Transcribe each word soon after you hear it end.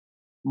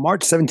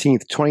March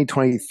 17th,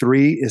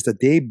 2023 is the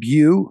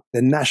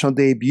national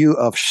debut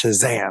of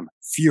Shazam,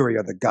 Fury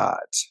of the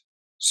Gods.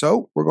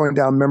 So we're going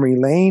down memory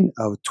lane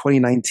of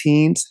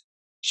 2019's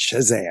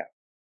Shazam.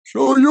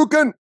 So you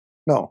can.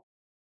 No.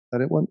 Is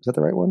that it one? Is that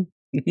the right one?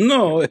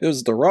 No, it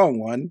was the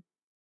wrong one.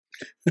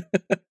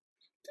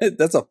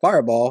 That's a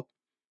fireball.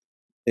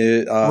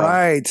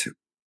 Right.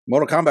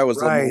 Mortal Kombat was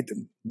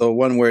the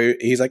one where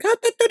he's like...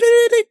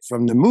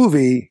 From the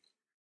movie,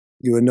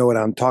 you would know what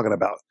I'm talking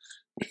about.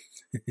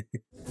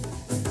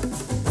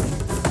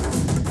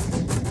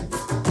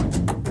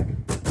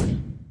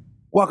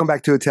 Welcome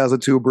back to Tales of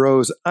Two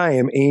Bros. I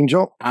am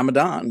Angel. I'm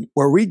Adon.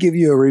 Where we give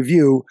you a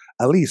review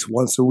at least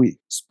once a week.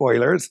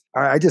 Spoilers.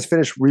 All right, I just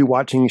finished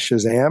rewatching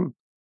Shazam.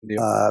 Yep.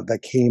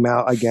 That came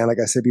out again, like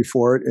I said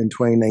before, in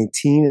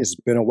 2019. It's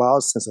been a while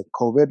since of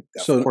COVID.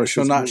 So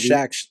not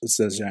Shaq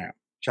Shazam.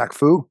 Shaq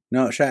Fu?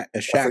 No, Shaq.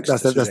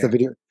 That's the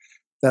video.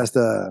 That's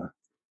the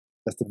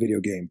video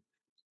game.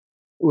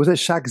 Was it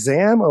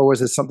Shazam or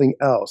was it something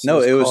else?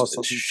 No, it was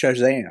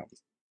Shazam.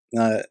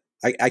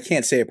 I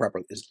can't say it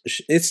properly. It's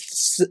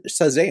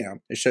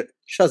Shazam.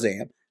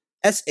 Shazam.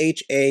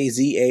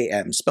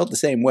 Shazam. Spelled the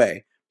same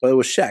way, but it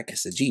was Shaq.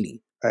 It's a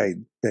genie. I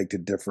beg to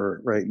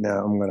differ right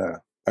now. I'm going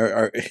to...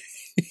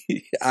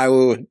 I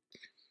would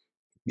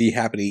be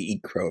happy to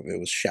eat crow if it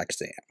was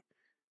Shazam,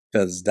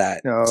 because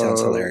that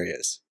sounds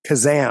hilarious.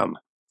 Kazam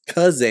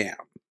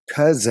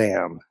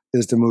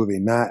is the movie,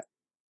 not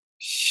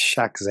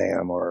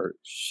Shazam or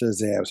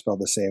Shazam spelled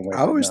the same way.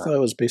 I always thought it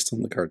was based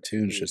on the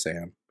cartoon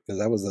Shazam, because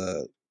that was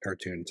a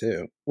cartoon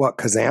too. What,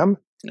 Kazam?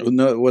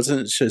 No, it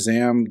wasn't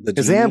Shazam the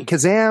genie.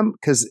 Kazam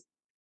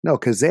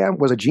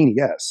was a genie,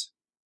 yes.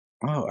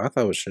 Oh, I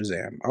thought it was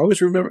Shazam. I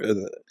always remember...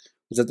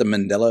 Was that the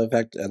Mandela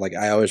effect? Like,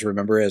 I always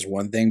remember it as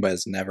one thing, but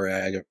it's never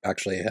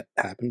actually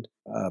happened.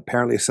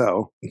 Apparently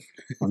so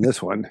on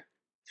this one.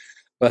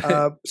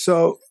 All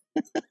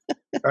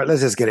right,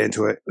 let's just get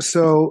into it.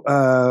 So,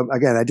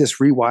 again, I just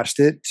rewatched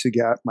it to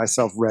get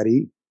myself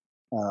ready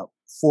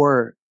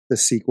for the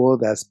sequel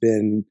that's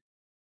been,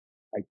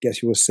 I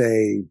guess you will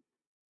say,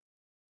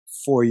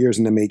 4 years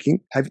in the making.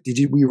 Did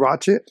you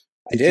rewatch it?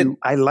 I did.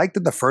 I liked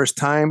it the first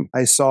time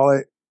I saw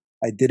it.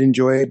 I did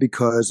enjoy it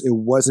because it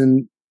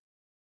wasn't,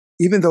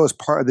 even though it's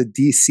part of the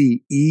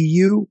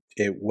DC-EU.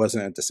 It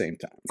wasn't at the same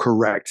time.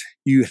 Correct.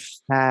 You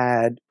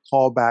had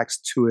callbacks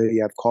to it.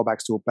 You have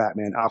callbacks to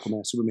Batman,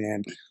 Aquaman,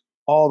 Superman,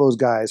 all those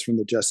guys from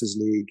the Justice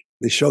League.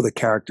 They show the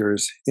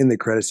characters in the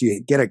credits.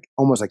 You get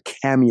almost a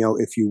cameo,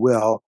 if you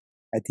will,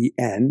 at the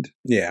end.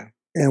 Yeah.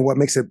 And what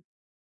makes it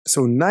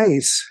so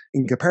nice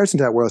in comparison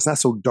to that world, it's not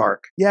so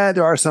dark. Yeah,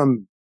 there are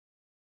some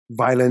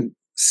violent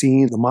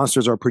scenes. The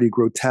monsters are pretty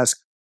grotesque.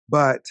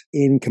 But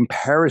in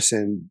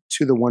comparison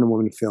to the Wonder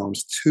Woman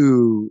films,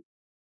 to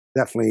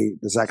definitely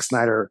the Zack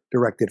Snyder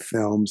directed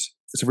films,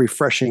 it's a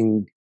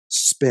refreshing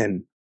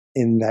spin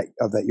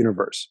of that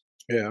universe.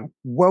 Yeah.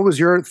 What was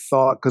your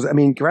thought? Because, I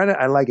mean, granted,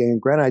 I like it, and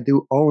granted, I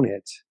do own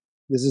it.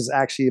 This is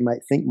actually, I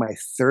think, my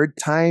third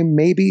time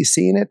maybe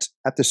seeing it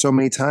after so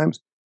many times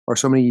or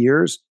so many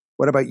years.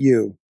 What about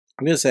you?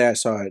 I'm going to say I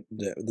saw it.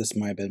 This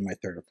might have been my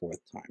third or fourth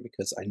time,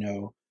 because I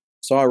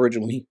saw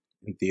originally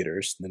in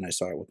theaters. Then I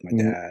saw it with my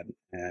dad,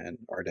 and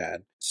our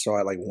dad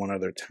saw it like one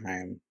other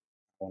time,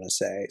 I want to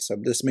say. So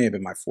this may have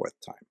been my fourth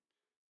time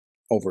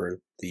over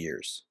the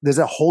years. Does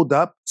it hold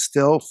up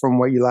still from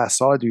what you last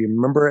saw it? Do you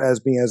remember it as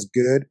being as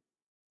good,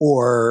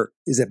 or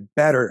is it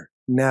better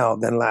now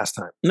than last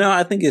time? No,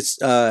 I think it's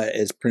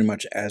pretty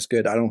much as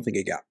good. I don't think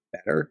it got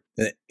better.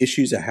 The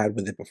issues I had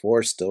with it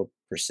before still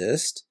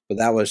persist, but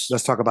that was...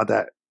 Let's talk about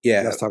that.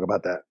 Yeah. Let's talk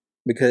about that.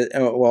 Because,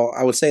 well,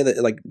 I would say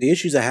that, like, the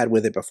issues I had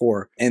with it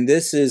before, and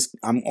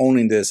I'm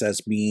owning this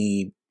as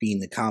me being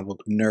the comic book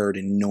nerd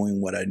and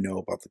knowing what I know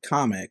about the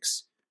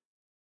comics.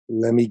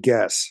 Let me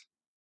guess.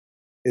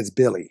 It's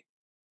Billy.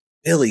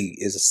 Billy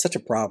is such a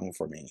problem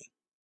for me.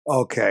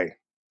 Okay.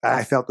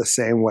 I felt the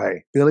same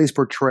way. Billy's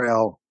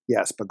portrayal,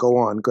 yes, but go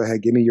on. Go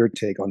ahead. Give me your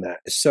take on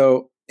that.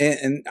 So,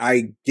 and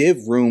I give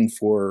room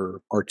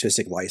for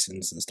artistic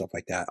license and stuff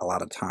like that a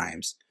lot of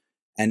times.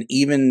 And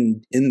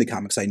even in the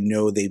comics, I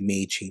know they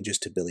made changes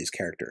to Billy's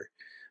character.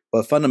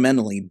 But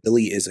fundamentally,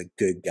 Billy is a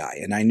good guy.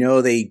 And I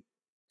know they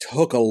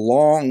took a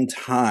long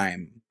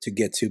time to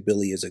get to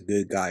Billy as a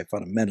good guy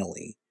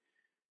fundamentally.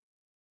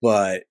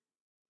 But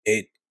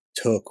it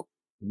took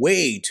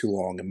way too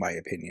long, in my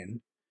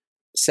opinion.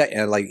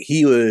 Like,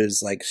 he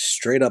was like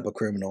straight up a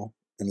criminal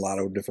in a lot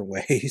of different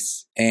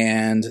ways.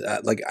 And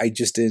I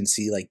just didn't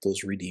see like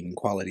those redeeming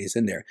qualities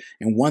in there.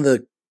 And one of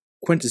the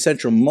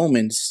quintessential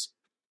moments,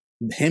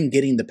 him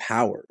getting the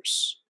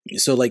powers.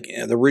 So like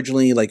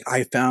originally, like,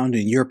 I found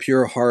in your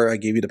pure heart, I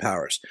gave you the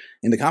powers.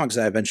 In the comics,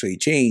 I eventually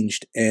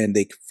changed, and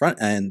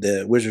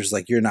the wizard's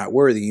like, you're not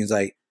worthy. And he's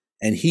like,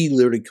 and he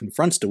literally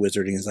confronts the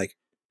wizard, and he's like,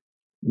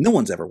 no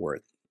one's ever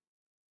worthy.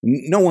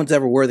 No one's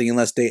ever worthy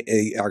unless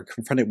they are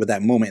confronted with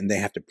that moment, and they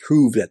have to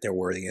prove that they're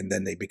worthy, and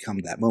then they become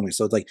that moment.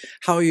 So it's like,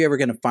 how are you ever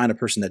going to find a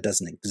person that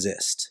doesn't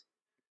exist?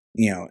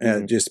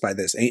 Just by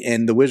this.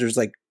 And the wizard's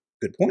like,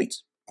 good point.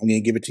 I'm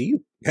going to give it to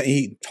you.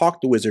 He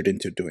talked the wizard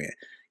into doing it.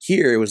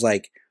 Here, it was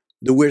like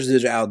the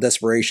Wizard out of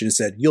desperation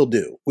said, "You'll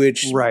do,"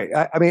 which right.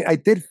 I mean, I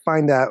did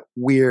find that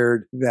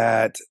weird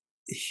that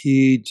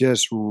he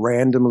just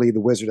randomly,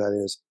 the wizard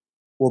that is,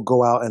 will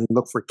go out and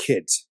look for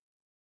kids.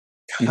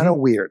 Kind of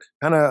weird,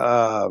 kind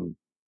of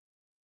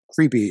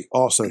creepy,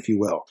 also, if you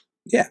will.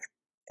 Yeah.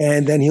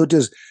 And then he'll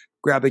just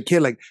grab a kid.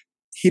 Like,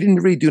 he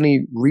didn't really do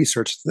any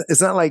research.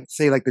 It's not like,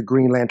 say, like the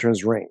Green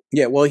Lantern's ring.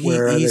 Yeah, well,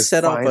 he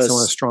set up a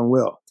strong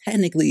will.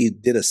 Technically, he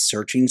did a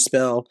searching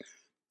spell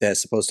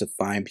that's supposed to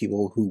find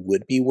people who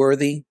would be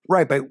worthy.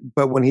 Right,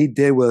 but when he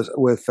did with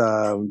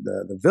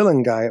the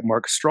villain guy,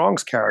 Mark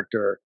Strong's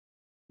character,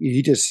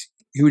 he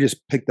would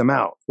just pick them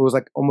out. It was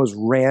like almost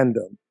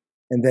random,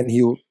 and then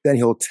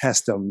he'll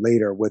test them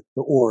later with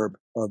the orb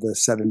of the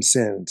 7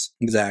 sins.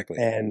 Exactly.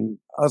 And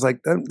I was like,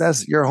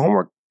 that's your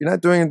homework. You're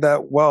not doing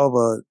that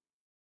well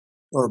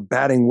or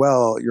batting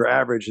well. Your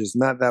average is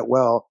not that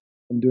well.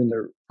 I'm doing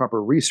the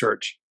proper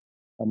research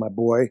on my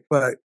boy,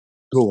 but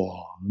go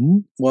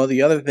on. Well,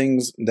 the other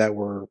things that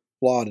were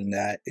flawed in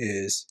that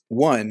is,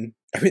 one,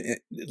 I mean,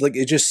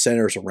 it just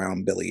centers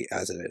around Billy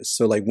as it is.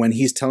 So, like, when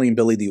he's telling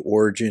Billy the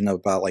origin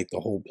about, like, the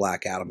whole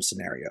Black Adam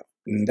scenario,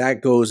 and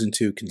that goes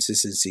into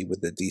consistency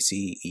with the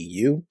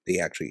DCEU. They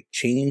actually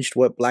changed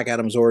what Black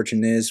Adam's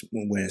origin is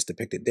when it's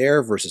depicted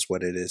there versus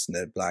what it is in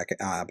the Black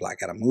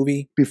Adam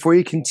movie. Before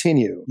you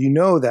continue, you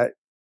know that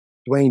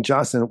Dwayne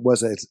Johnson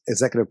was an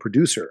executive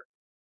producer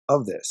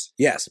of this.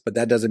 Yes, but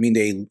that doesn't mean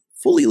they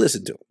fully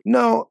listened to him.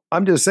 No,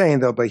 I'm just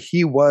saying though, but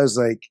he was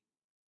like,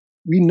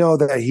 we know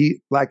that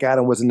Black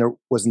Adam was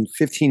in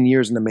 15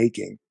 years in the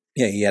making.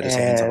 Yeah, he had his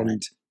hands on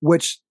it.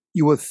 Which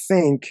you would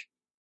think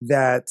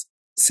that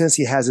since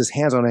he has his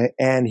hands on it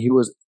and he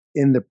was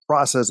in the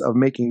process of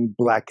making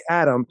Black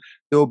Adam,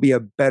 there will be a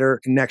better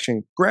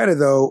connection. Granted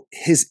though,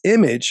 his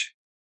image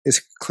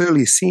is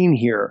clearly seen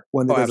here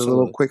when there's a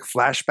little quick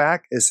flashback.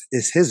 Is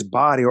his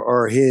body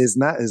or his,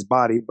 not his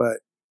body, but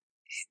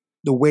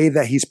the way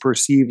that he's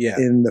perceived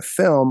in the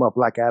film of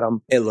Black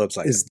Adam. It looks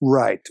like is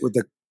right, with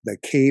the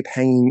cape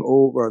hanging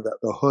over,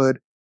 the hood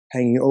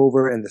hanging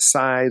over, and the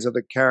size of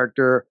the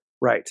character.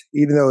 Right.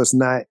 Even though it's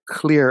not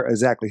clear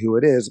exactly who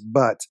it is,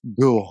 but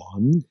go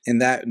on. In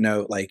that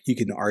note, like, you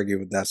can argue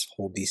with that's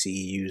whole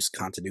DCEU's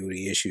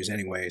continuity issues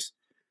anyways.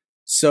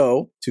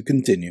 So, to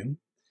continue,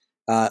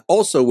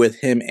 also with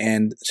him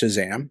and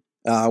Shazam,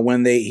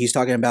 when he's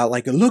talking about,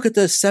 like, look at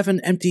the 7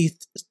 empty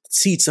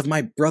seats of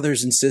my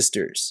brothers and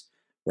sisters,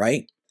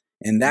 right?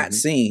 In that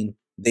scene,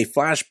 they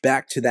flash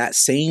back to that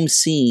same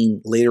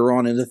scene later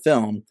on in the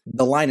film.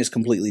 The line is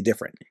completely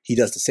different. He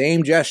does the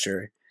same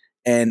gesture,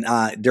 and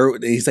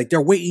he's like,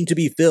 they're waiting to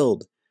be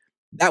filled.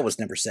 That was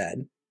never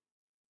said.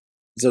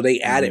 So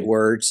they added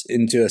words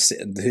into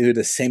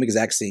the same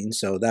exact scene,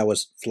 so that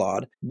was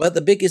flawed. But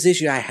the biggest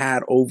issue I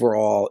had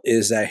overall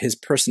is that his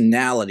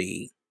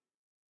personality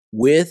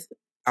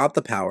without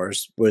the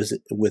powers was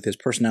with his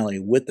personality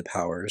with the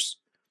powers,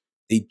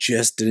 they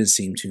just didn't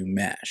seem to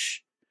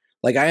mesh.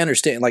 Like, I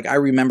understand, like, I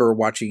remember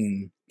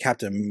watching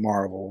Captain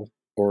Marvel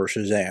or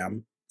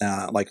Shazam,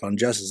 like on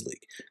Justice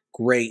League.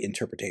 Great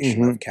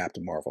interpretation of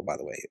Captain Marvel, by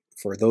the way.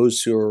 For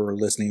those who are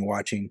listening,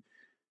 watching,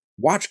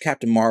 watch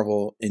Captain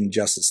Marvel in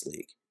Justice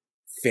League.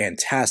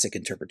 Fantastic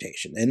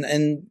interpretation.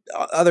 And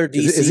other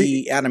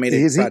DC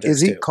animated projects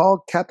Is he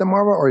called Captain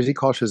Marvel or is he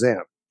called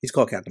Shazam? He's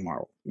called Captain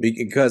Marvel.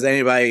 Because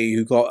anybody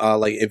who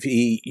like, if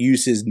he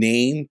used his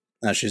name,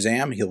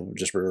 Shazam, he'll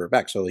just revert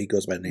back. So he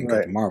goes by the name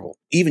Captain Marvel.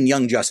 Even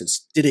Young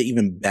Justice did it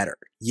even better.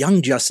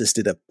 Young Justice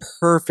did a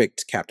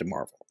perfect Captain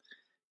Marvel.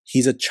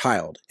 He's a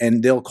child,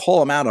 and they'll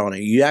call him out on it.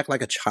 You act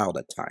like a child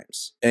at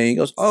times. And he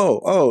goes,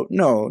 oh,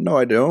 no,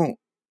 I don't.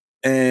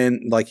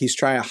 And, like, he's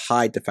trying to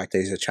hide the fact that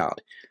he's a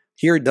child.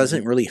 Here, it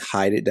doesn't really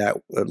hide it that,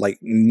 like,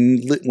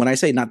 when I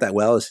say not that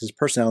well, is his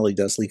personality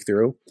does leak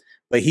through.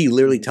 But he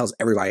literally tells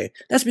everybody,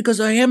 that's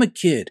because I am a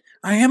kid.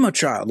 I am a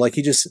child. Like,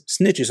 he just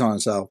snitches on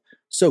himself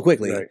so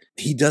quickly. Right.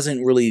 He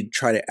doesn't really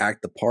try to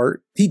act the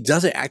part. He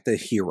doesn't act the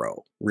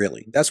hero,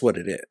 really. That's what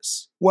it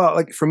is. Well,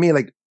 like, for me,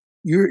 like,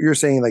 you're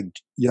saying, like,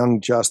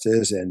 Young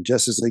Justice and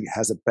Justice League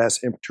has the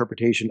best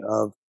interpretation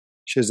of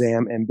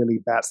Shazam and Billy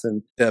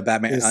Batson. The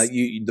Batman,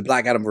 the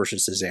Black Adam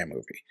versus Shazam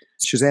movie.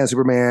 Shazam,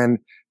 Superman,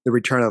 The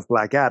Return of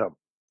Black Adam.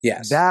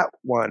 Yes. That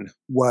one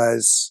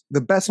was the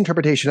best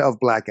interpretation of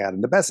Black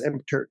Adam, the best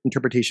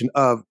interpretation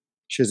of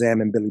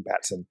Shazam and Billy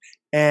Batson.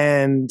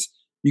 And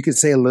you could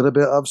say a little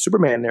bit of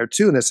Superman there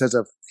too, in the sense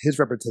of his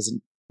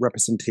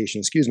representation,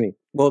 excuse me.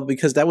 Well,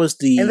 because that was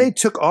the... And they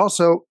took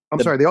also,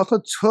 they also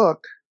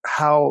took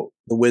how...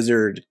 The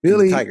Wizard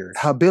Billy, and the Tiger.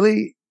 How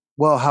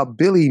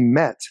Billy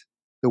met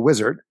the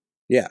Wizard.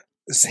 Yeah.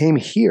 Same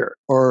here.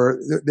 Or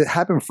it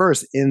happened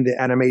first in the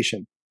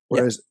animation.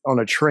 Whereas on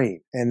a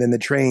train, and then the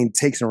train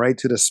takes him right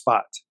to the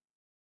spot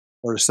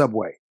or the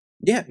subway.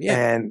 Yeah.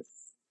 And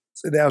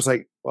so I was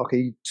like, okay,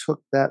 you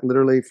took that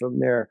literally from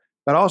there.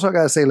 But also, I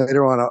got to say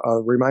later on,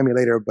 remind me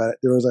later, but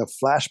there was a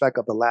flashback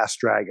of The Last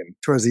Dragon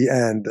towards the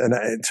end.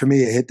 And to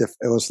me, it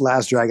was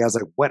Last Dragon. I was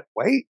like, what?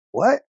 Wait,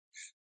 what?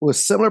 It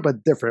was similar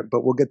but different,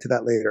 but we'll get to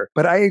that later.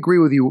 But I agree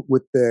with you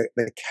with the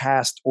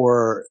cast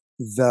or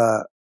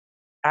the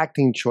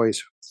acting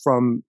choice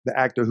from the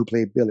actor who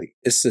played Billy.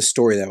 It's the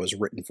story that was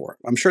written for him.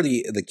 I'm sure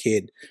the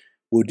kid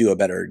would do a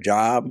better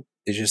job.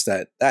 It's just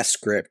that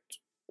script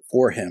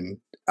for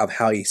him of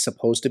how he's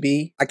supposed to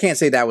be. I can't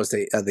say that was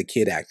the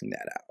kid acting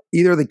that out.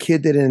 Either the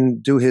kid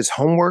didn't do his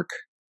homework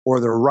or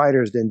the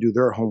writers didn't do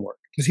their homework.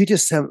 Because he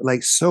just seemed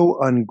like so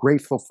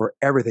ungrateful for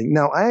everything.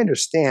 Now, I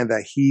understand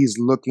that he's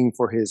looking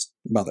for his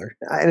mother.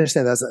 I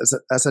understand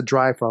that's a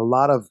drive for a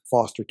lot of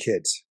foster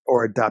kids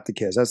or adopted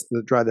kids. That's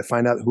the drive to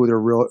find out who their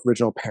real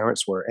original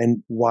parents were.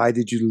 And why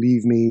did you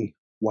leave me?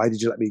 Why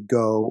did you let me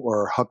go?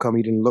 Or how come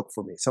you didn't look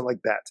for me? Something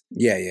like that.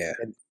 Yeah, yeah.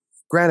 And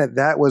granted,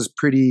 that was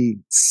pretty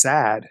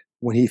sad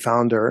when he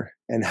found her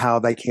and how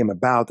that came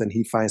about. And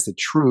he finds the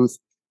truth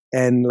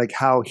and like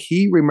how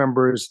he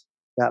remembers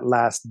that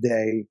last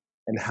day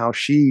and how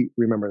she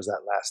remembers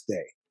that last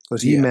day.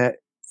 Because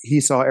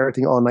he saw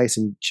everything all nice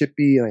and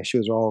chippy and she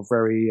was all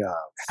very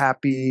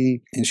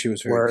happy. And she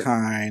was very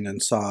kind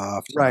and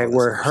soft. Right,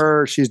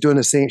 where she's doing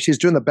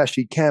the best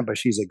she can, but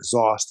she's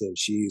exhausted.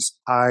 She's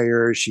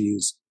tired.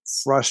 She's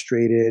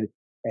frustrated.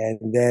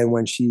 And then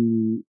when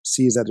she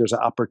sees that there's an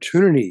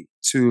opportunity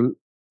to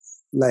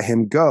let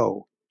him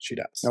go, she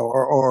does.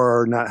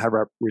 Or not have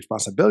a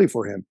responsibility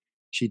for him,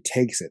 she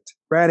takes it.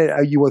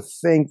 Granted, you would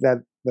think that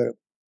the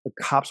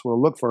cops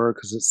will look for her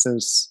because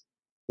since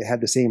they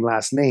had the same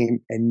last name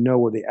and know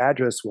where the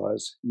address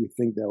was, you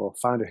think they will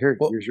find her.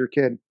 Here's your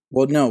kid.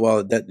 Well,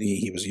 no, that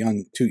he was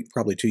young,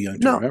 probably too young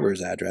to remember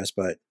his address.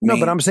 But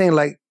but I'm saying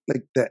like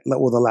that.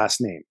 Well, the last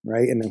name,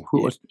 right? And then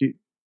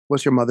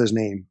what's your mother's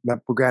name? But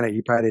granted,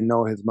 you probably didn't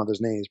know his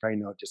mother's name. You probably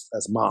know it just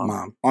as mom.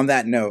 Mom. On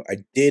that note, I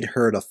did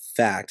heard a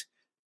fact,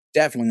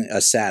 definitely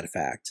a sad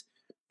fact,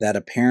 that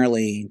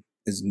apparently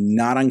is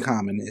not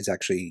uncommon. It's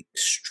actually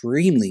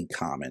extremely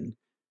common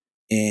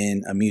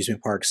in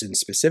amusement parks and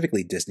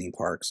specifically Disney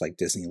parks like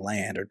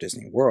Disneyland or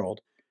Disney World,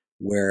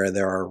 where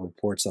there are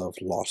reports of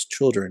lost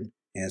children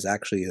and it's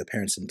actually the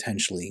parents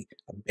intentionally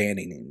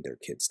abandoning their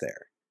kids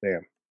there.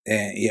 Damn.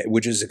 And yeah,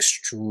 which is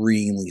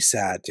extremely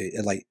sad to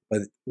like.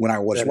 But when I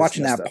was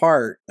watching that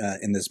part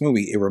in this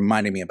movie, it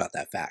reminded me about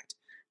that fact.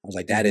 I was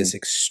like, that is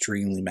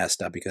extremely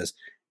messed up because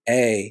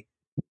A,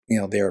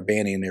 they're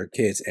abandoning their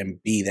kids, and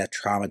B, that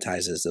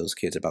traumatizes those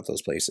kids about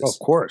those places. Of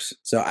course.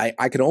 So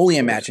I could only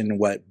imagine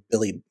what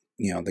Billy,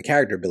 the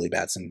character Billy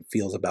Batson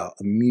feels about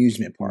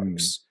amusement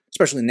parks,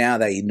 especially now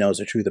that he knows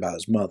the truth about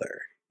his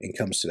mother and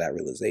comes to that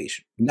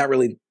realization. Not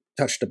really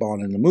touched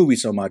upon in the movie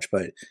so much,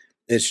 but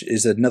it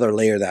is another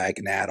layer that I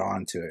can add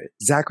on to it.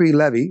 Zachary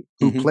Levi,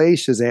 who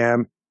plays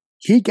Shazam,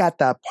 he got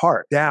that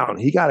part down.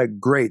 He got it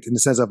great in the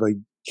sense of a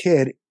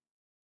kid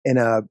in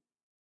a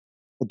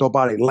adult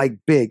body, like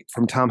Big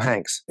from Tom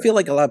Hanks. I feel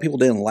like a lot of people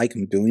didn't like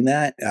him doing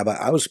that, but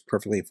I was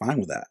perfectly fine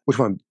with that. Which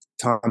one?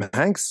 Tom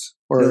Hanks?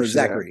 Or no,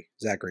 Zachary.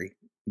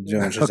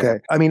 Okay.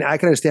 I mean, I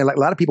can understand, like, a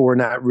lot of people were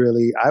not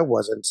really, I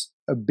wasn't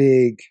a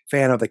big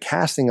fan of the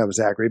casting of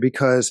Zachary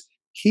because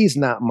he's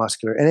not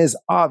muscular. And it's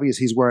obvious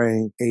he's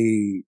wearing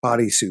a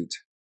bodysuit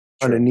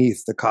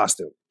underneath the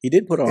costume. He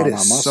did put on a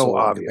muscle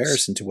in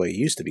comparison to what he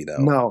used to be, though.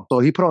 No, so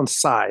he put on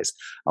size.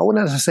 I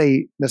wouldn't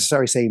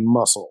necessarily say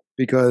muscle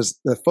because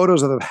the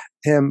photos of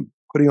him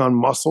putting on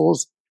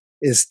muscles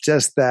is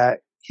just that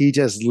he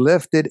just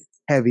lifted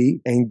heavy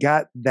and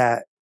got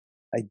that,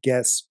 I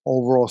guess,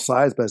 overall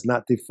size, but it's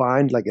not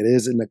defined like it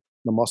is in the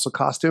muscle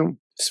costume.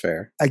 It's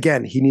fair.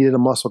 Again, he needed a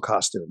muscle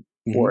costume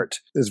for it.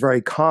 It's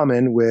very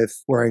common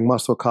with wearing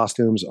muscle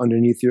costumes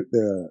underneath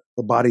the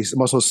body's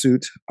muscle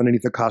suit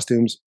underneath the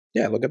costumes.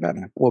 Yeah, look at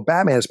Batman. Well,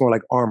 Batman is more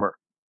like armor,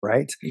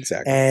 right?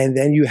 Exactly. And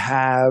then you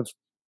have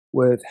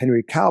with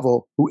Henry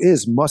Cavill, who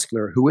is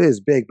muscular, who is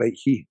big, but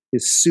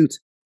his suit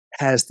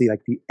has the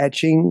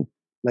etching,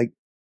 like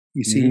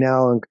you see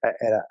now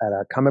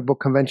at comic book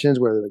conventions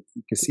where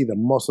you can see the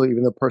muscle,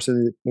 even though the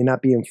person may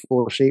not be in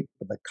full shape,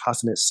 but the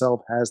costume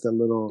itself has the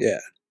little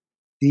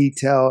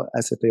detail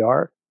as if they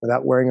are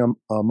without wearing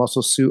a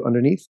muscle suit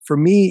underneath. For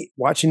me,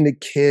 watching the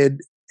kid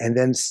and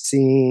then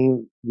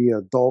seeing the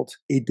adult,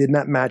 it did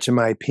not match in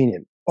my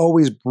opinion.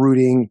 Always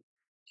brooding.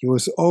 He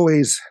was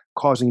always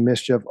causing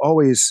mischief,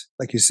 always,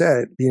 like you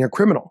said, being a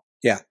criminal.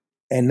 Yeah.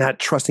 And not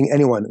trusting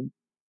anyone.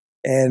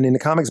 And in the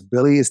comics,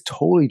 Billy is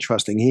totally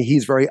trusting.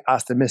 He's very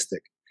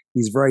optimistic.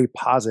 He's very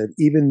positive,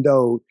 even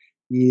though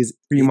he's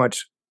pretty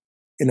much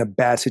in a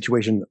bad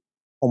situation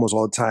almost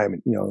all the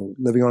time.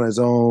 Living on his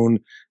own,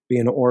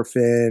 being an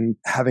orphan,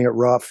 having it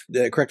rough.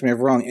 Correct me if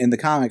I'm wrong. In the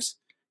comics,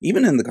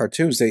 even in the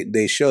cartoons,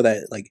 they show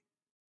that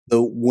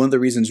one of the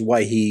reasons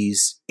why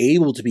he's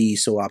able to be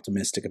so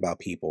optimistic about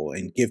people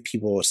and give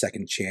people a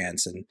second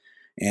chance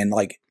and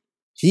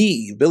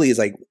Billy is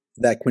like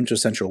that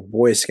quintessential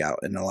Boy Scout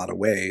in a lot of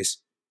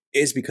ways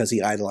is because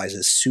he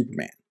idolizes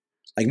Superman.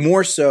 Like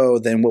more so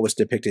than what was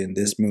depicted in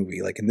this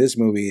movie. Like in this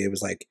movie, it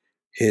was like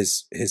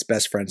his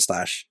best friend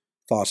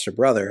 / foster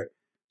brother.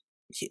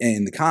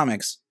 In the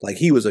comics, like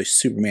he was a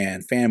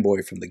Superman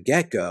fanboy from the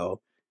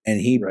get-go. And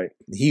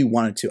he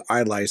wanted to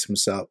idolize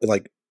himself,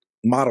 like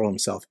model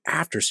himself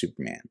after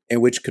Superman,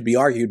 and which could be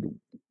argued,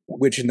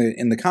 which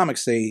in the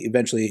comics they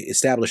eventually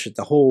established that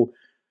the whole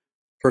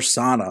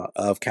persona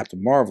of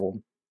Captain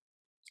Marvel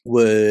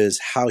was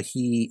how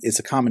it's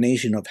a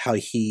combination of how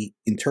he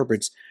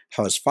interprets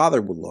how his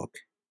father would look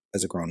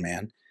as a grown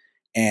man,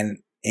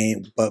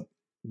 but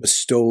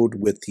bestowed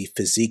with the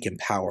physique and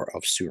power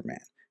of Superman.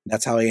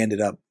 That's how he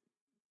ended up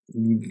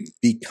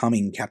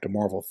becoming Captain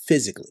Marvel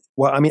physically.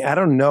 Well, I mean, I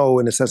don't know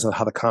in the sense of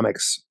how the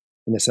comics,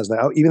 in the sense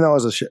that even though I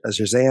was a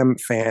Shazam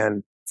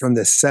fan from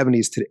the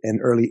 70s and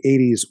early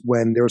 80s,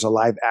 when there was a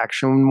live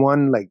action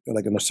one, like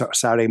on a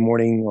Saturday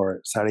morning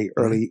or Saturday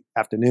early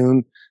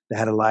afternoon, they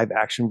had a live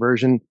action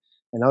version.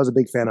 And I was a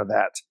big fan of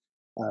that.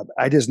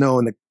 I just know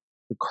in the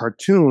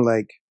cartoon,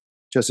 like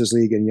Justice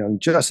League and Young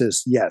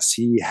Justice, yes,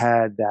 he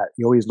had that.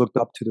 He always looked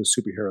up to the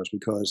superheroes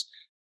because,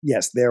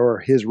 yes, they were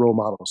his role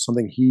models,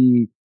 something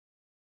he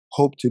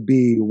hoped to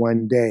be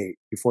one day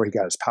before he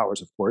got his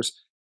powers, of course.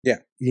 Yeah.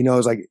 He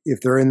knows, like, if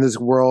they're in this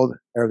world,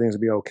 everything's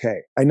going to be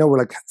okay. I know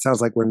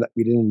sounds like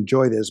we didn't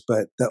enjoy this,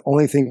 but the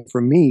only thing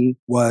for me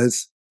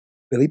was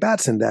Billy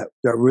Batson that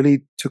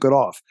really took it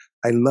off.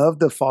 I love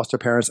the foster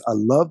parents. I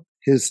love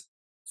his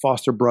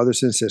foster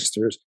brothers and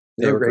sisters.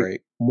 They were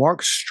great.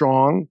 Mark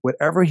Strong,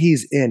 whatever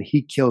he's in,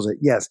 he kills it.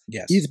 Yes.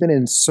 He's been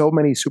in so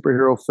many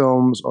superhero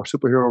films or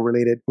superhero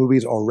related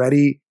movies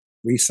already.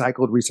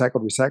 Recycled.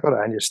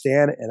 I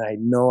understand. And I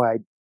know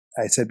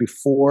I said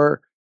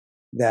before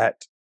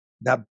that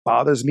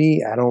bothers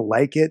me. I don't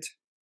like it,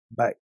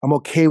 but I'm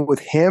okay with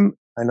him.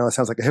 I know it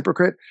sounds like a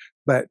hypocrite,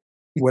 but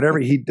whatever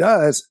he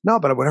does,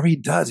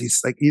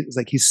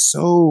 he's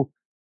so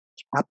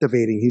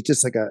captivating. He's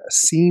just like a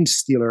scene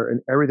stealer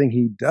in everything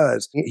he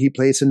does. He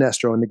played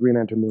Sinestro in the Green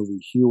Lantern movie.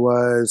 He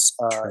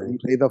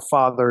played the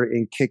father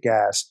in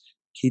Kick-Ass.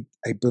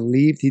 I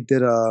believe he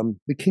did,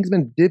 the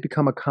Kingsman did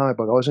become a comic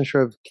book. I wasn't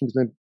sure if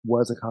Kingsman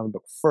was a comic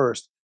book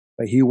first,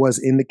 but he was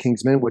in the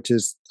Kingsman, which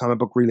is comic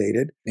book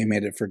related. They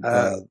made it for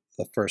the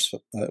first,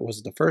 was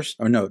it the first?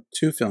 Or no,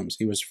 2 films.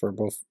 He was for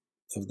both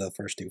of the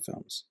first 2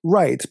 films.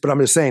 Right. But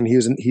I'm just saying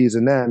he's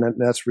in that, and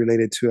that's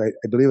related to,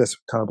 I believe that's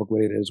comic book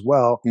related as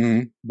well.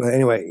 Mm-hmm. But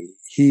anyway,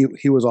 he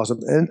was awesome.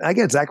 And I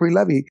get Zachary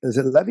Levi. Is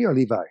it Levi or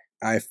Levi?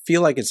 I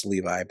feel like it's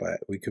Levi, but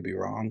we could be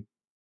wrong.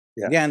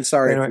 Yeah. Again,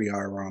 sorry if we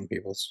are wrong,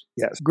 peoples.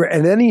 Yes. Great.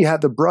 And then you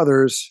have the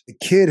brothers, the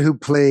kid who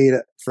played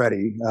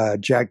Freddy,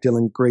 Jack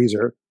Dylan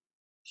Grazer.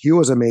 He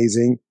was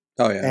amazing.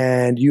 Oh, yeah.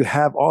 And you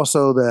have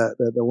also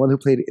the one who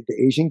played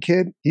the Asian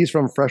kid. He's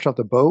from Fresh Off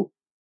the Boat.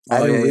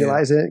 I didn't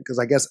realize it because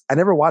I guess I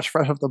never watched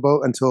Fresh Off the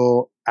Boat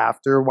until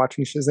after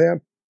watching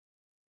Shazam.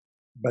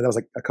 But that was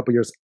like a couple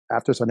years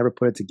after, so I never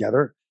put it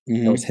together.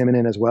 Mm-hmm. There was him in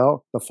it as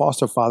well. The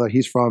foster father,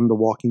 he's from The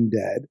Walking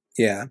Dead.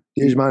 Yeah.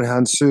 Digimon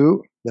Hansu,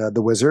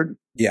 the wizard.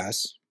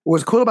 Yes.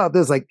 What's cool about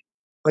this, like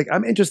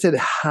I'm interested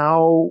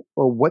how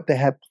or what they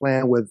had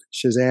planned with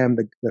Shazam,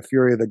 the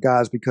Fury of the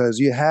Gods, because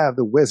you have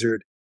the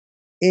wizard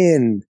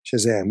in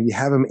Shazam, you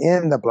have him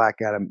in the Black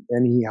Adam,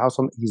 and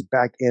he's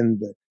back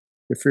in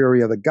the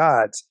Fury of the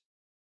Gods.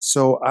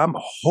 So I'm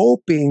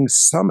hoping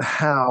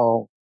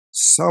somehow,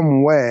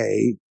 some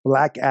way,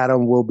 Black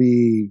Adam will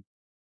be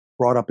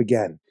brought up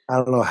again. I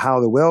don't know how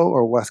they will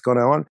or what's going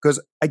on,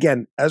 because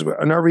again, as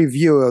in our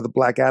review of the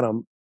Black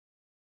Adam,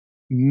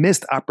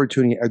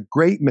 a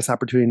great missed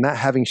opportunity, not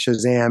having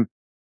Shazam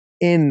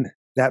in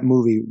that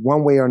movie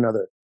one way or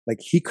another. Like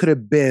he could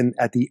have been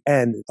at the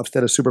end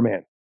instead of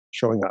Superman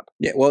showing up.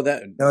 Yeah, well,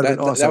 that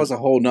was a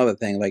whole nother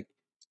thing. Like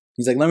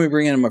he's like, let me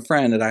bring in a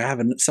friend, and I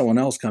have someone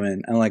else come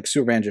in, and like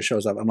Superman just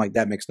shows up. I'm like,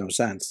 that makes no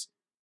sense.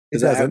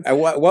 Because at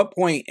what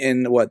point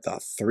in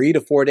the 3 to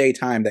 4 day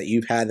time that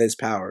you've had his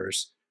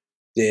powers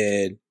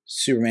did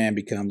Superman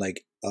become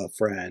like a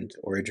friend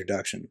or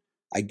introduction?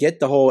 I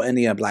get the whole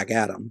ending of Black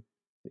Adam.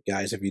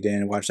 Guys, if you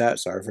didn't watch that,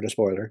 sorry for the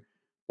spoiler.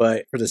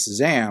 But for the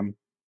Shazam,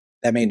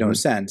 that made no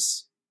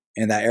sense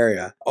in that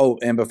area. Oh,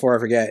 and before I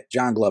forget,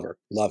 John Glover,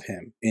 love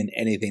him in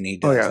anything he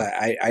does. Oh,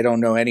 yeah. I don't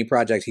know any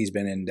project he's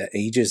been in that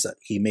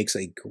he makes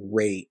a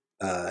great,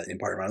 in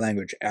part of my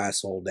language,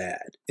 asshole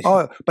dad.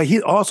 Oh, but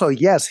he's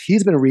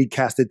been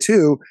recasted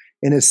too,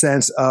 in a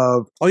sense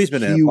of... Oh, he's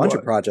been in a bunch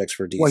of projects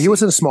for DC. Well, he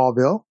was in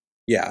Smallville.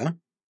 Yeah.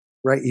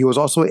 Right? He was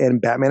also in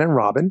Batman and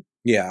Robin.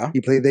 Yeah. He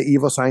played the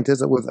evil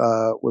scientist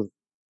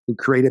who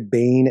created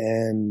Bane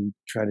and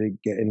tried to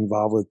get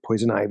involved with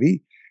Poison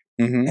Ivy.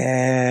 Mm-hmm.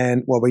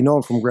 And we know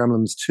him from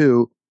Gremlins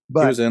too.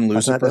 But he was in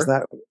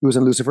Lucifer. He was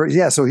in Lucifer.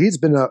 Yeah, so he's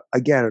been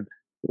again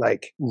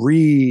like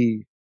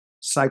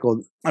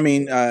recycled. I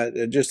mean,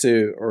 just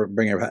to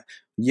bring it back.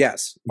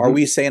 Yes, are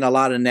we saying a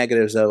lot of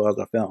negatives of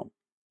the film?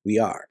 We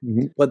are,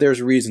 but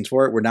there's reasons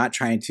for it. We're not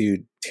trying to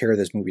tear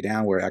this movie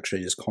down. We're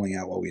actually just calling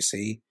out what we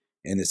see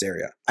in this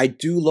area. I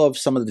do love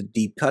some of the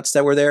deep cuts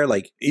that were there.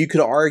 Like you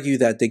could argue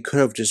that they could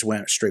have just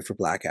went straight for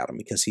Black Adam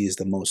because he's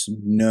the most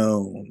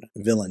known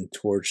villain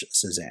towards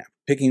Shazam.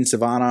 Picking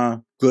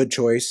Savannah, good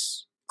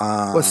choice.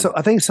 So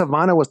I think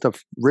Savannah was the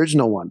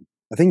original one.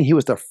 I think he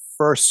was the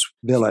first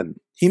villain.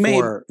 He might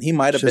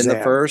have been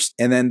the first,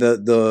 and then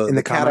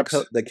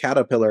the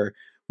caterpillar.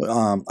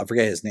 I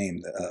forget his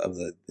name of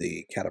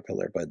the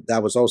caterpillar, but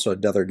that was also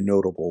another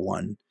notable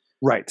one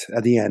Right,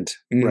 at the end.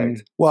 Mhm.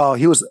 Right. Well,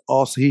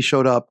 he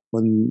showed up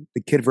when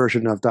the kid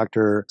version of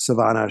Dr.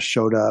 Savannah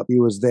showed up. He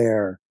was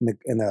there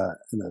in a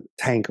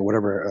tank or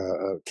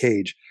whatever,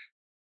 cage.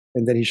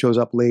 And then he shows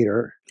up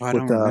later Oh, I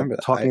with don't remember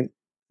that. talking.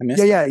 I missed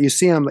Yeah, that. yeah. You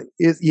see him.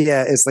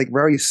 It's like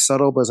very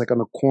subtle, but it's like on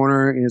the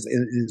corner and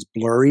it's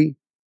blurry.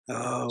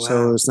 Oh,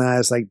 So wow. it's not.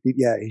 It's like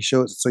he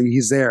shows. So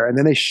he's there, and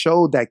then they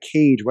showed that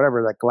cage,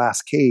 whatever that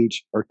glass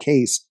cage or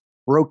case,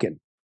 broken,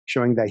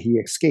 showing that he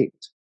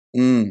escaped.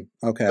 So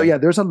Okay. yeah,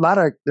 there's a lot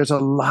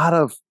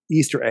of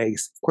Easter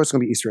eggs. Of course, it's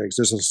gonna be Easter eggs.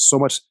 There's so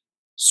much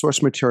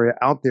source material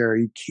out there.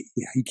 You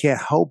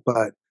can't help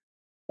but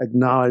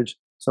acknowledge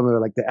some of it,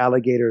 like the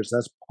alligators.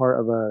 That's part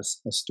of a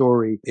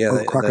story. Yeah,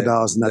 Or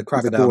crocodiles, the not the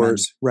crocodile man.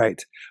 doors,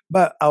 right?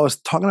 But I was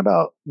talking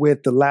about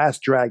with the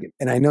Last Dragon,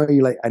 and I know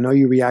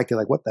you reacted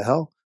like, "What the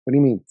hell? What do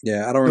you mean?"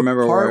 Yeah, I don't The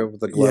remember part, where with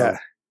the glow. yeah.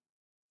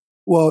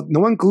 Well, no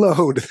one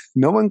glowed,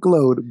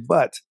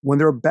 but when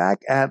they're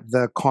back at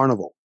the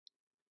carnival.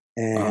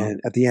 And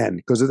at the end,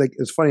 because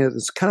it's funny,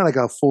 it's kind of like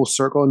a full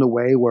circle in a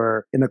way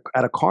where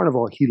at a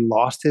carnival he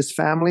lost his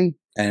family,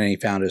 And he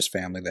found his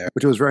family there.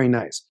 which was very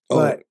nice.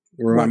 But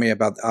Remind me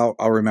about.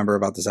 I'll remember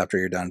about this after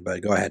you're done.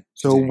 But go ahead.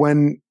 so Continue.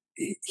 when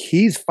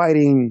he's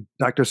fighting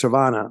Dr.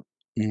 Savannah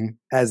Mhm.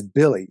 as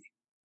Billy,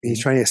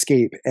 he's trying to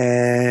escape,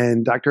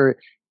 and Dr.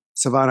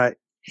 Savannah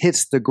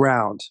hits the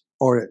ground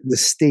or the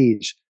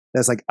stage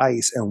that's like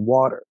ice and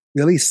water.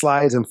 Billy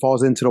slides and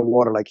falls into the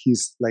water like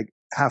he's like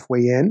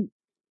halfway in.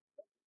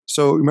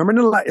 So remember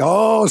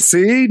oh,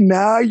 see,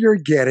 now you're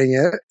getting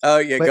it. Oh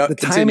yeah, But go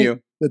continue.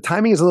 The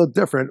timing is a little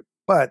different,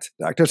 but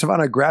Dr.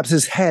 Savannah grabs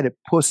his head,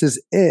 puts his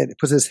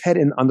head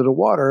in under the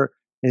water,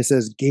 and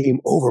says, "Game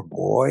over,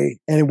 boy."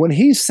 And when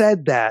he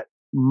said that,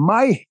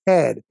 my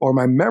head, or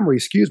my memory,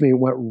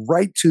 went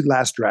right to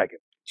Last Dragon.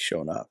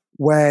 Showing up.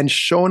 When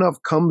Shonuff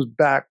comes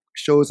back,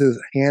 shows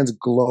his hands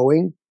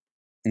glowing,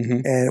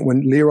 and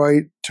when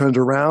Leroy turns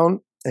around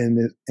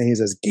and he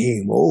says,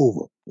 "Game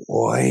over,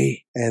 boy."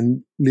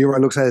 And Leroy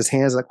looks at his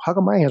hands like, "How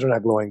come my hands are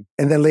not glowing?"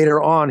 And then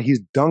later on, he's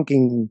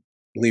dunking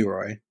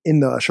Leroy in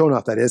the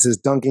Shonuff, that is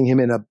dunking him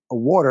in a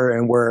water,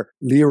 and where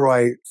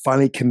Leroy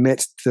finally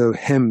commits to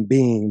him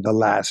being the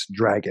Last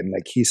Dragon.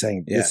 Like he's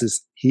saying,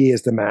 he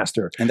is the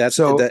master. And that's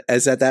so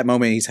as at that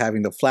moment he's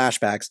having the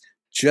flashbacks,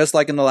 just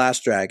like in the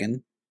Last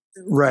Dragon.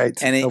 Right.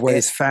 And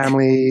his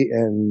family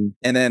and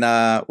then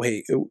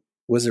wait,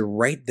 was it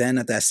right then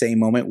at that same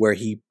moment where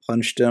he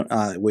punched him,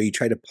 where he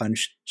tried to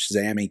punch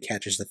Shazam and he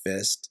catches the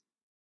fist?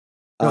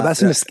 No,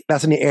 that's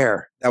in the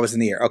air. That was in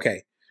the air.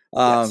 Okay.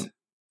 Yes.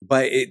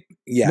 But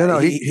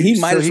he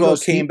might as well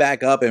came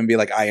back up and be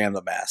like, "I am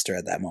the master"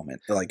 at that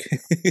moment. Like,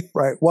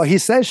 right. Well, he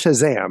says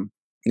Shazam.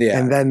 Yeah.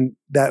 And then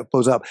that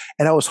blows up.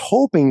 And I was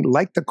hoping,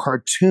 like the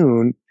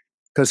cartoon,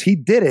 because he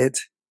did it,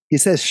 he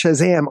says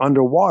Shazam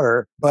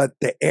underwater, but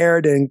the air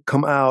didn't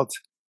come out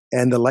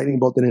and the lightning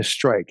bolt didn't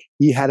strike.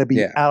 He had to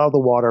be out of the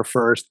water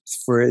first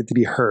for it to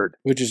be heard.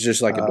 Which is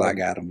just like a Black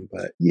Adam,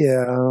 but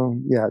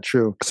yeah,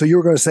 true. So you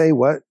were going to say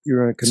what? You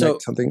were going to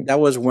connect something? That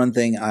was one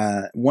thing.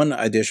 One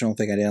additional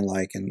thing I didn't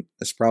like, and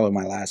it's probably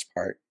my last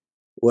part,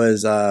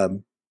 was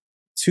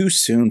too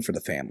soon for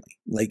the family.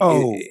 Like,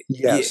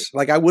 yes.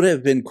 Like I would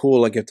have been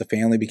cool, like if the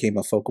family became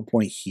a focal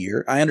point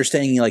here. I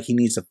understand he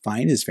needs to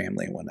find his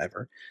family and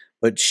whatever,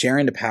 but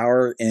sharing the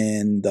power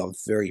in the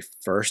very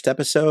first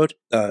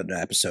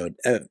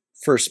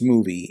first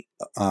movie,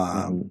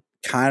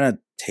 kind of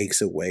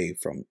takes away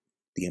from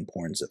the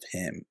importance of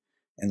him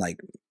and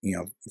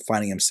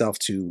finding himself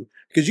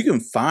because you can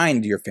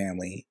find your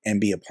family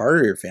and be a part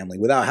of your family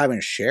without having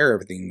to share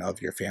everything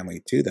of your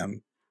family to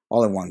them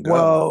all in one go.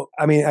 Well,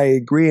 I mean, I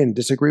agree and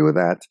disagree with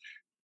that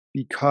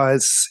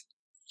because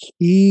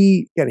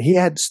he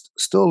had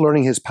still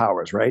learning his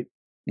powers, right?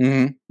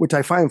 Mm-hmm. Which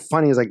I find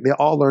funny is like they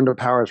all learned their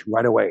powers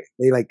right away.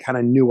 They like kind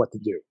of knew what to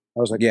do. I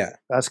was like,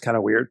 that's kind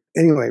of weird.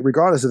 Anyway,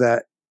 regardless of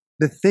that,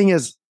 the thing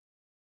is,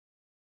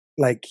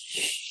 like,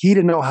 he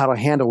didn't know how to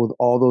handle with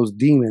all those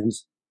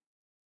demons,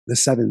 the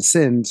 7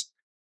 sins,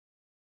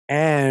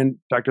 and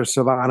Dr.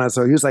 Savannah.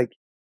 So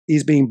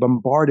he's being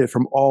bombarded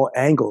from all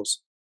angles.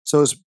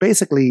 So it's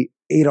basically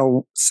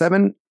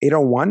 807,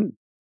 801.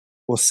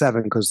 Well,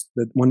 7 because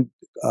the one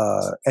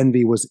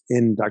Envy was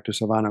in Dr.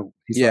 Savannah.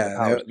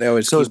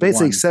 So it's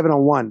basically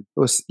 701. It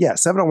was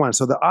 701.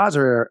 So the odds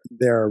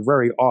they're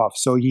very off.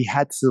 So he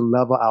had to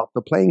level out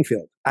the playing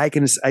field. I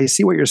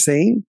see what you're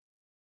saying,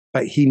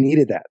 but he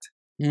needed that.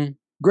 Mm.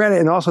 Granted,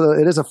 and also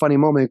it is a funny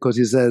moment because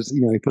he says,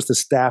 he puts the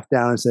staff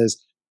down and says,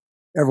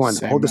 "Everyone,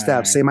 hold the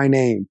staff. Say my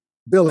name,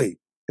 Billy."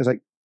 It's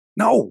like,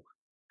 no,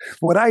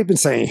 what I've been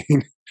saying.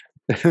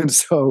 And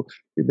so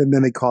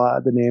then they call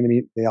out the name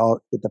and they all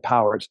get the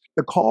powers.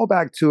 The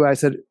callback to, I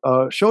said,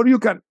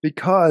 Shoryuken,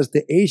 because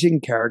the Asian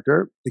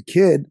character, the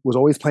kid, was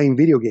always playing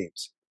video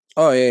games.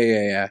 Oh,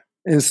 yeah.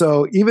 And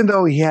so even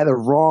though he had a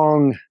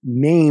wrong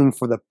name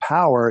for the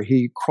power,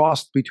 he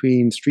crossed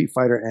between Street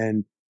Fighter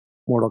and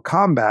Mortal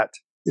Kombat.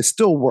 It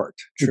still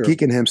worked. The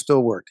geek in him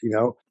still worked,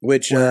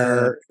 Which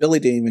Billy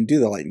didn't even do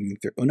the lightning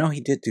throw. Oh, no, he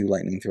did do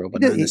lightning throw,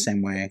 but not in the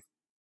same way.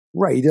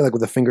 Right, he did like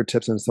with the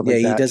fingertips and stuff Yeah, like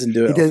he that. doesn't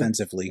do He it did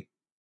offensively.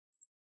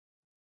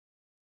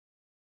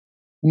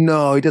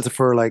 no, he does it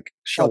for like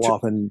show I'll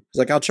off and It's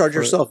like, I'll charge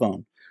your for cell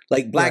phone.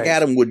 Like Black right,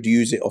 Adam would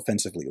use it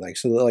offensively. Like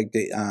so, like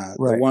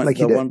right. Like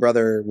he the did. one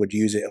brother would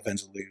use it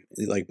offensively.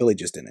 Like Billy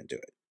just didn't do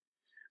it.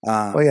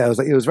 Well, yeah,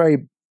 it was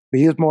very.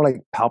 He was more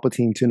like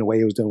Palpatine too in the way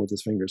he was doing with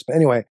his fingers. But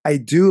anyway, I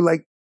do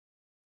like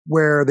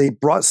where they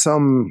brought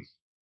some.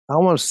 I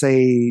don't want to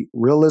say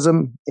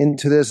realism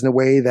into this in a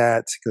way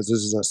that because this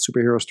is a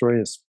superhero story,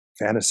 it's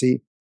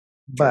fantasy,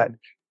 but Sure.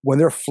 when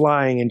they're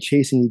flying and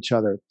chasing each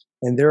other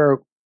and they're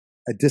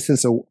a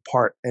distance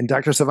apart, and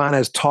Dr. Savannah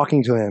is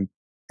talking to him,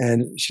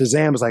 and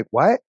Shazam is like,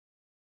 "What?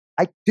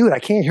 Dude, I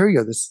can't hear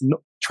you. This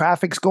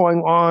traffic's going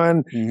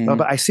on, Mm-hmm.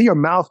 but I see your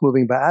mouth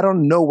moving, but I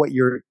don't know what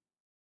you're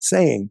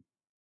saying."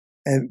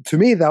 And to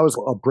me, that was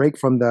a break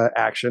from the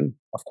action,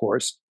 of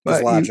course. It's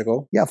But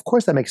logical. yeah, of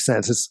course, that makes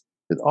sense. It's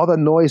all the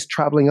noise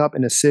traveling up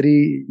in the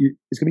city.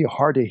 It's gonna be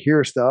hard to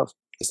hear stuff.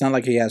 It's not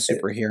like he has Eh,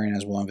 super hearing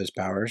as one of his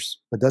powers.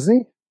 But doesn't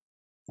he?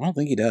 I don't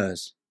think he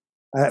does.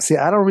 See,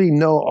 I don't really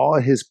know all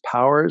his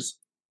powers.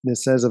 And it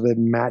says if it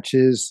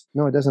matches.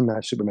 No, it doesn't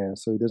match Superman,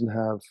 so he doesn't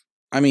have.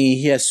 I mean,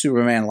 he has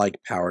Superman-like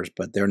powers,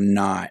 but they're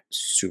not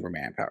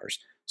Superman powers.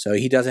 So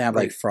he doesn't have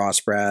like Right.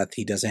 frost breath.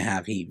 He doesn't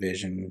have heat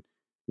vision.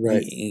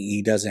 Right.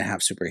 He doesn't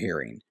have super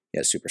hearing. He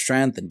has super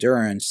strength,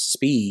 endurance,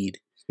 speed.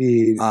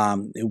 Speed.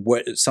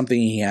 What something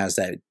he has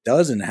that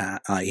doesn't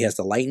have? He has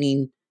the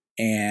lightning,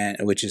 and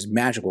which is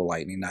magical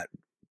lightning, not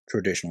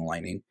traditional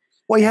lightning.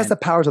 Well, he has And the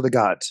powers of the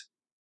gods.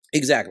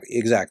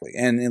 exactly,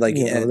 and like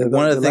You know, and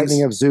one of the things,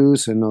 lightning of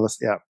Zeus and all this.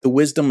 Yeah. the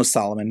wisdom of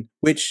Solomon,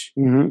 which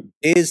Mm-hmm.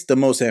 is the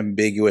most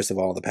ambiguous of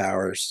all the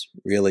powers,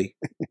 really.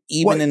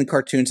 Even What? in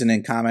cartoons and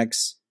in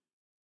comics,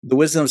 the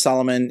wisdom of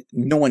Solomon,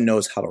 no one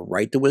knows how to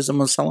write the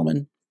wisdom of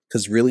Solomon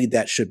because really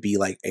that should be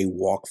like a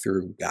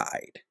walkthrough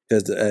guide.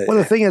 Because Well,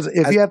 the thing is,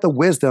 if you have the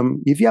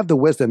wisdom,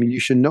 you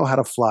should know how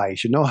to fly. You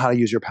should know how to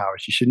use your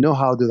powers. You should know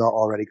how to do that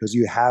already because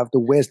you have the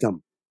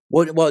wisdom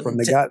well, from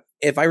the God.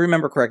 if I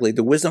remember correctly,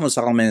 the wisdom of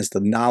Solomon is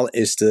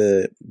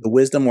the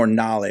wisdom or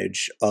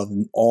knowledge of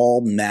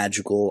all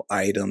magical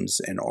items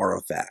and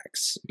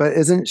artifacts. But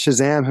isn't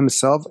Shazam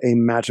himself a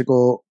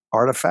magical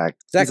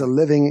artifact? Exactly. He's a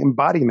living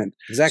embodiment.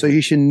 Exactly. So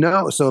he should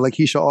know. So like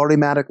he should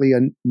automatically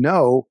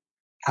know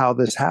how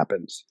this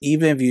happens.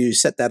 Even if you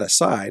set that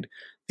aside,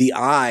 the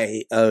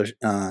eye of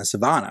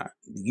Savannah,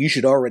 you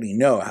should already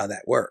know how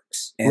that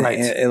works. Right.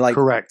 And like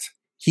Correct.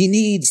 he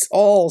needs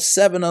all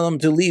 7 of them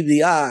to leave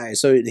the eye,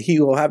 so he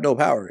will have no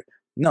power.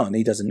 No, and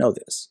he doesn't know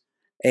this.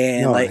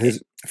 And No, like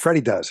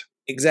Freddy does.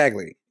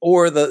 exactly,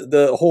 or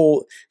the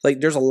whole like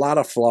there's a lot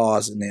of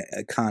flaws in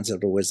the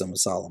concept of wisdom of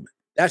Solomon.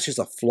 That's just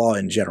a flaw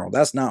in general.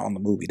 That's not on the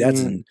movie. That's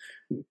in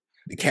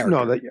the character.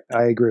 No,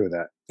 I agree with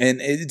that. And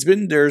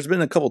there's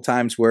been a couple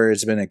times where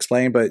it's been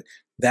explained, but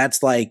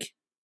that's like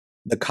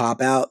the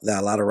cop out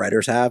that a lot of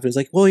writers have is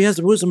like, well, he has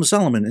the wisdom of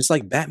Solomon. It's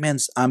like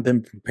Batman's. I've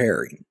been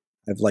preparing.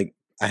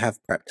 I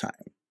have prep time.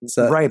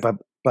 So, Right,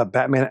 but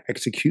Batman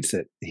executes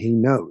it. He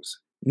knows.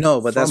 no,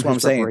 but that's From what I'm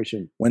his saying.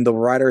 preparation. When the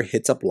writer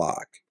hits a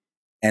block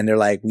and they're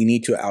like, we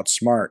need to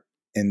outsmart,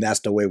 and that's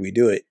the way we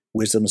do it.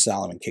 Wisdom of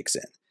Solomon kicks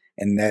in,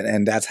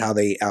 and that's how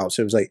they out.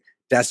 So it was like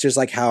that's just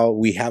like how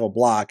we have a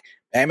block.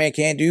 Batman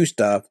can't do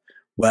stuff.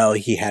 Well,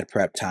 he had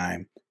prep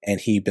time and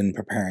he'd been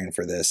preparing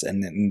for this,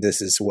 and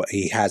this is what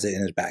he has it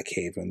in his back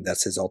cave, and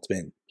that's his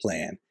ultimate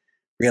plan.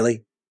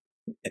 Really,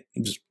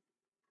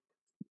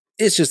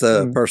 it's just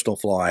a personal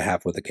flaw I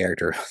have with the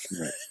character.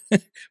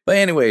 But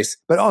anyways,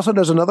 but also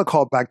there's another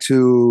callback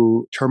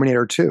to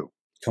Terminator 2.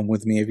 come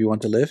with me if you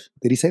want to live.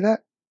 Did he say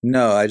that?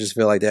 No, I just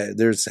feel like that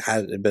there's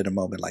had been a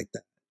moment like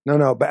that.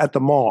 No, but at the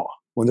mall,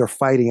 when they're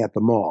fighting at the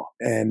mall,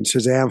 and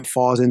Shazam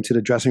falls into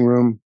the dressing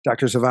room,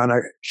 Dr. Savannah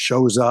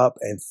shows up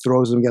and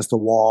throws him against the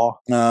wall,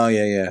 Oh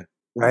yeah.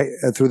 right?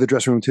 Through the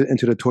dressing room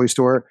into the toy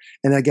store.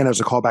 And again, there's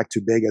a callback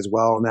to Big as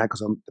well on that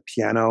because on the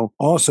piano.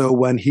 Also,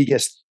 when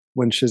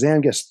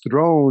Shazam gets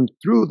thrown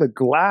through the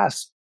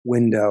glass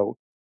window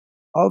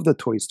of the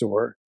toy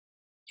store,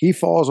 he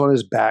falls on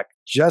his back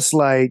just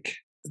like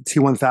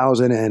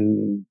T1000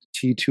 and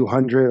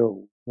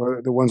T200,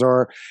 or the ones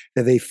are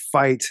that they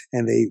fight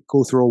and they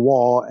go through a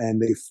wall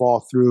and they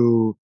fall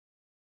through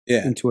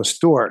into a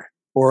store.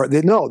 Or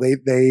they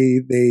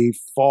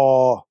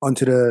fall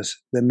onto the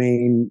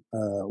main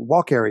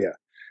walk area.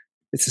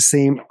 It's the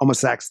same, almost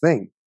exact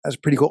thing. That's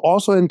pretty cool.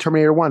 Also in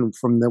Terminator 1,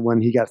 from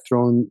when he got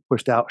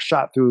pushed out,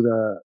 shot through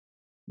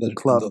the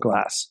club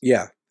glass.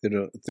 Yeah.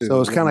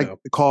 So it's kind of like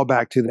a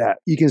callback to that.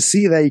 You can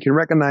see that, you can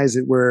recognize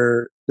it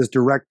where this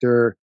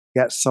director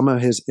got some of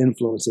his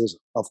influences,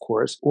 of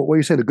course. What do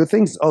you say? The good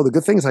things? Oh, the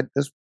good things, that's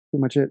pretty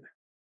much it.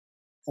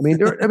 I mean,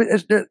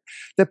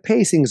 the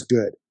pacing's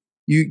good.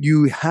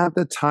 You have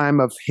the time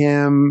of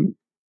him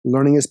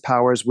learning his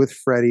powers with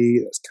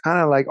Freddy. It's kind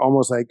of like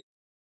almost like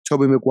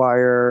Tobey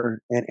Maguire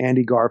and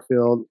Andy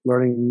Garfield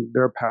learning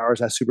their powers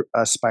as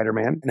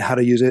Spider-Man and how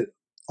to use it.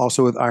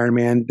 Also with Iron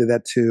Man, did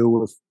that too,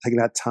 with taking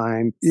that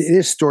time. It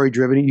is story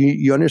driven.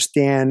 You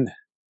understand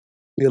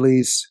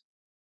Billy's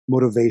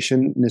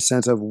motivation in the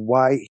sense of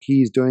why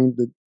he's doing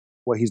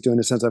what he's doing in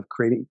the sense of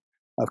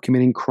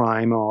committing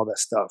crime and all that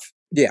stuff.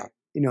 Yeah.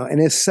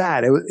 And it's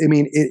sad.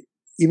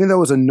 Even though it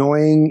was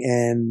annoying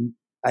and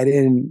I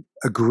didn't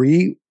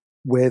agree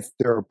with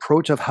their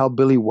approach of how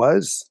Billy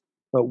was,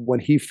 but when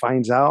he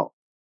finds out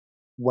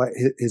what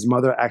his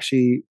mother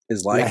actually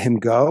His life. let him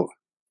go,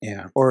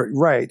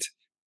 right,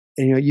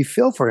 and you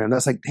feel for him.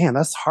 That's like, damn,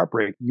 that's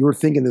heartbreak. You were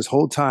thinking this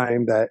whole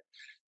time that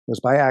it was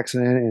by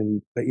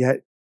accident, but yet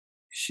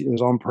it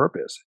was on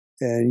purpose,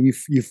 and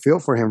you feel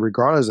for him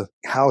regardless of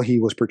how he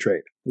was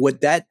portrayed.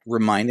 What that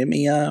reminded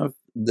me of,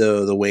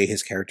 the way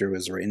his character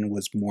was written,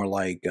 was more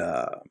like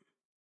not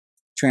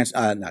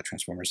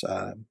Transformers,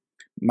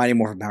 Mighty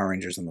Morphin Power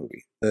Rangers, the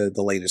movie,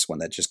 the latest one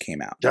that just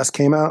came out.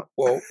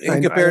 Well,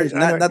 in comparison,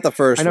 not the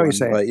first one,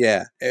 but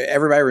yeah,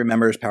 everybody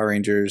remembers Power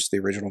Rangers, the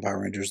original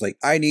Power Rangers. Like,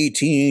 I need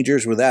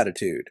teenagers with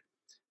attitude,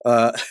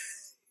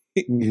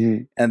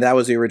 and that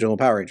was the original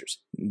Power Rangers.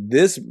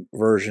 This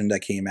version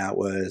that came out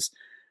was,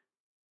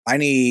 I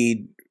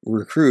need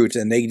recruits,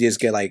 and they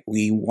just get like,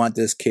 we want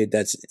this kid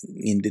that's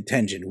in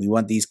detention. We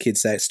want these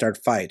kids that start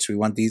fights. We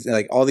want these,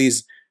 like, all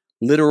these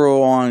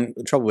literal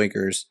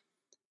troublemakers.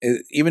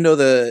 Even though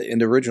in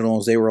the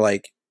originals they were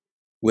like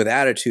with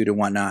attitude and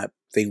whatnot,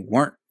 they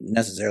weren't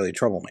necessarily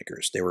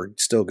troublemakers. They were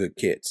still good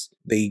kids.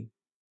 They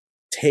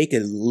take a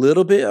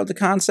little bit of the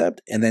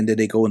concept and then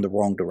they go in the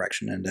wrong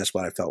direction, and that's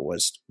what I felt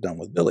was done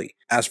with Billy.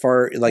 As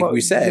far like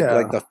we said,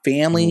 like the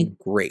family,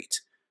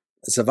 great.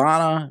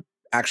 Savannah,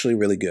 actually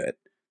really good.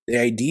 The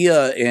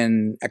idea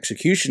and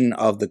execution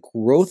of the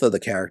growth of the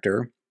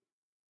character,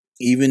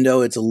 even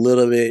though it's a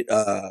little bit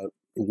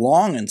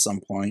long in some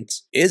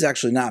points, is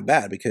actually not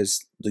bad, because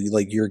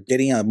like you're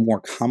getting a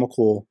more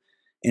comical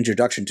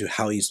introduction to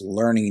how he's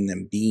learning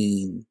and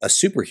being a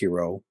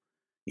superhero,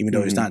 even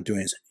though he's not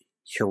doing his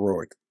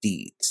heroic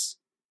deeds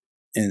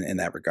in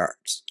that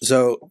regards.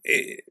 So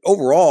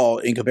overall,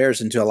 in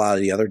comparison to a lot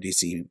of the other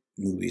DC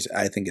movies,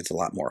 I think it's a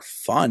lot more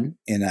fun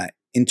and an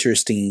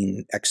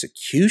interesting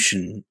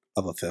execution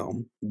of a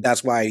film.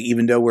 That's why,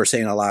 even though we're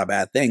saying a lot of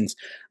bad things,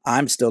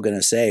 I'm still going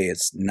to say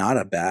it's not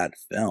a bad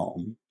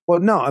film. Well,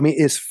 no, I mean,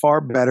 it's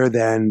far better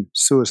than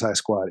Suicide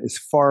Squad. It's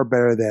far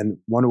better than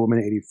Wonder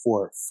Woman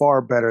 84.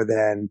 Far better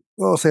than,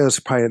 well, I'll say it's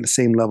probably at the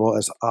same level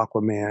as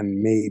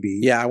Aquaman, maybe.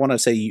 Yeah, I want to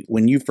say,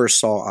 when you first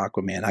saw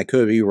Aquaman, I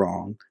could be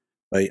wrong,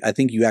 but I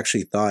think you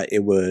actually thought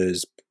it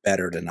was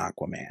better than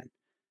Aquaman.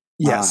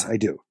 Yes, I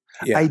do.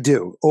 Yeah. I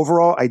do.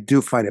 Overall, I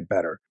do find it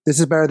better. This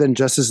is better than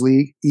Justice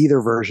League,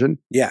 either version.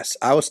 Yes,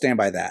 I will stand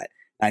by that.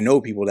 I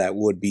know people that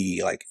would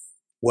be like,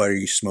 what are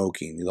you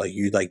smoking? Like,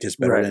 you like this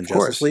better than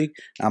Justice League?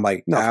 I'm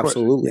like, no,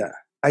 absolutely. Yeah.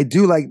 I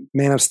do like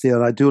Man of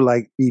Steel. I do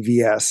like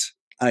BVS.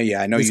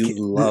 Yeah, I know you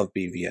love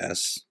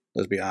BVS.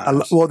 Let's be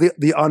honest. Well,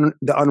 the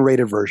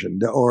unrated version,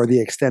 or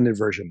the extended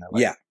version.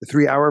 Yeah. The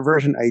 3-hour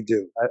version, I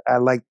do. I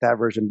like that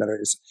version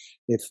better.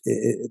 If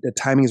the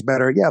timing is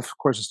better, yeah, of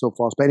course it still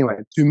falls. But anyway,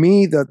 to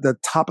me, the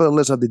top of the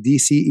list of the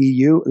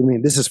DCEU, I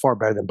mean, this is far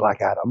better than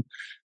Black Adam.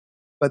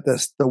 But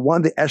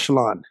the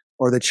echelon,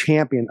 or the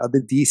champion of the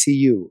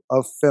DCU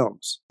of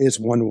films, is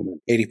Wonder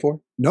Woman. 84?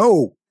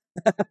 No.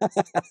 I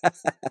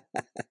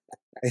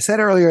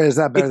said earlier, is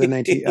that better than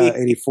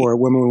 1984?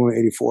 Woman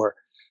 84.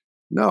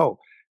 No.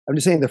 I'm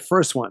just saying the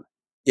first one.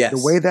 Yes.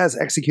 The way that's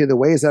executed, the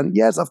way it's done.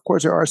 Yes, of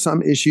course, there are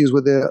some issues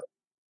with it.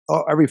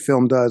 Every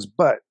film does.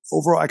 But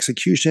overall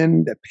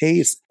execution, the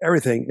pace,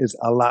 everything is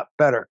a lot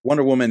better.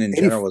 Wonder Woman in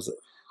general was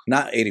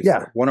not 84.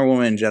 Yeah. Wonder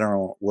Woman in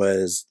general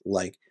was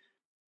like,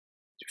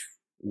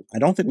 I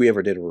don't think we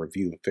ever did a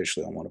review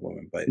officially on Wonder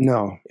Woman, but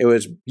no, it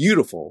was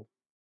beautiful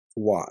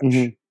to watch.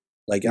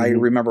 Like, I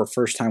remember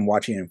first time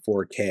watching it in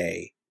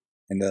 4K,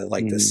 and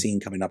the scene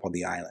coming up on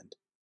the island.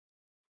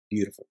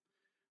 Beautiful.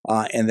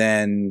 And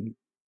then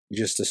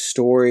just the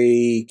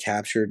story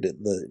captured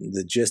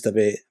the gist of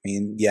it. I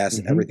mean,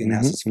 yes, everything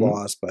has its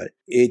flaws, but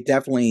it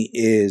definitely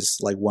is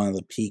like one of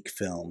the peak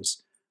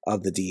films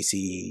of the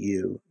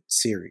DCU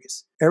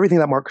series. Everything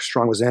that Mark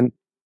Strong was in,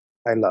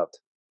 I loved.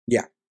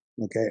 Yeah.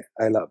 Okay,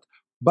 I loved.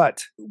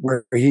 But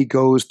where he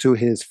goes to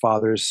his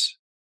father's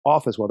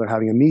office while they're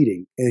having a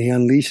meeting, and he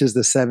unleashes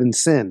the 7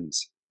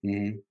 sins,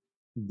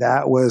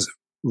 that was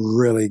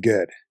really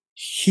good.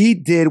 He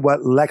did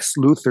what Lex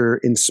Luthor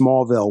in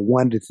Smallville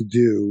wanted to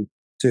do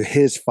to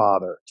his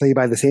father, played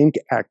by the same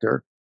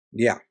actor.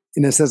 Yeah.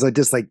 And it says, like,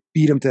 just like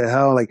beat him to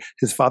hell. Like,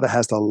 his father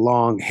has the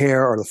long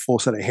hair or the full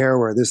set of hair,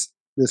 where this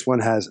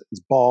one is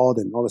bald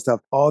and all this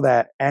stuff. All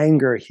that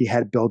anger he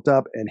had built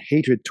up and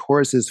hatred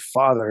towards his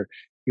father,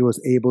 he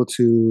was able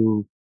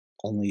to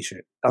unleash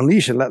it,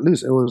 let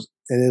loose.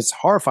 It's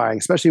horrifying,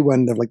 especially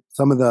when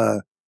some of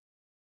the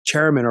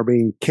chairmen are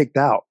being kicked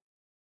out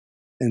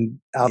and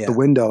out the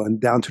window and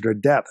down to their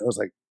death. I was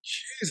like,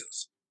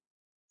 Jesus.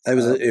 That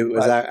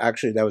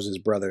was his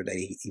brother that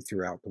he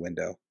threw out the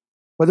window.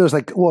 But there was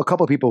a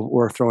couple of people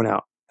were thrown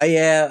out.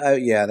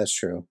 Yeah, that's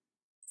true.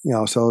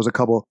 So it was a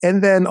couple.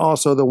 And then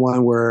also the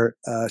one where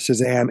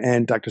Shazam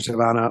and Dr.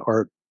 Savannah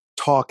are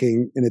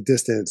talking in the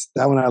distance.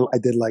 That one I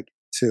did like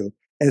too.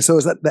 And so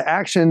is that the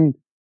action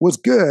was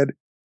good,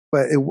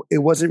 but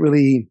it wasn't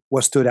really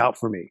what stood out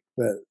for me.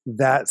 But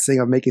that thing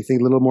of making things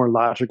a little more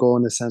logical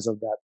in the sense of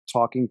that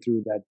talking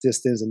through that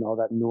distance and all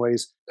that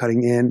noise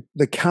cutting in.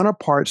 The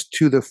counterparts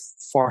to the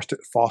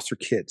foster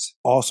kids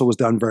also was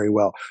done very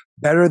well.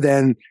 Better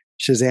than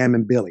Shazam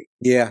and Billy.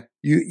 Yeah.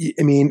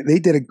 I mean, they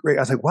did a great,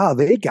 I was like, wow,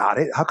 they got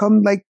it. How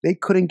come like they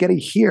couldn't get it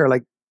here?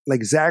 Like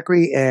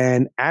Zachary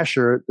and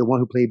Asher, the one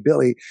who played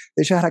Billy,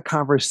 they should have had a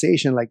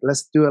conversation. Like,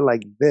 let's do it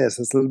like this.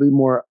 It's a little bit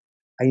more.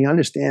 I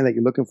understand that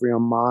you're looking for your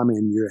mom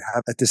and you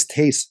have a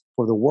distaste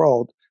for the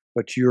world,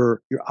 but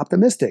you're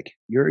optimistic.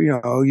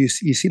 You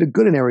see the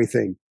good in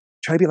everything.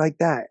 Try to be like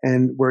that.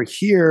 And we're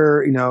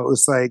here,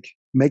 it's like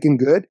Making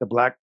Good, the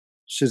Black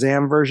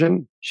Shazam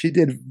version. She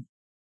did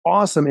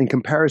awesome in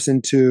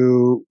comparison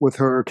to with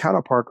her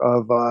counterpart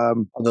of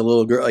the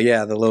little girl.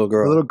 Yeah, the little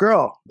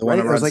girl. The one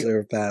that runs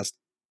there fast.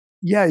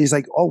 Yeah, he's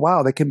like, oh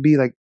wow, that can be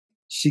like,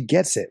 she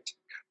gets it.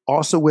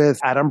 Also with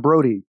Adam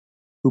Brody,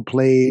 who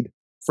played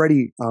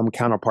Freddy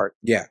counterpart.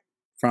 Yeah,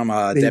 from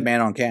Dead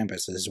Man on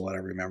Campus is what I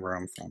remember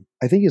him from.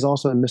 I think he's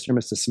also in Mr. and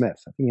Mrs. Smith.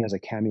 I think he has a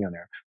cameo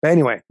there. But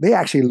anyway, they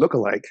actually look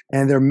alike,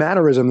 and their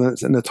mannerism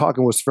and the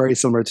talking was very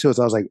similar too.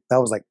 So I was like, that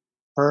was like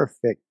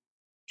perfect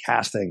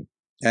casting.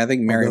 Yeah, I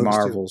think Mary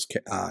Marvel's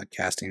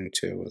casting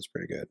too was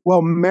pretty good.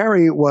 Well,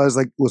 Mary was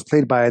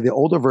played by, the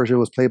older version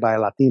was played by a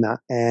Latina,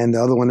 and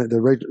the other one,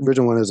 the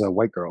original one, is a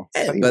white girl.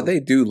 But they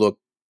do look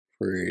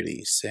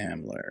pretty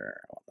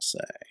similar, I want to say.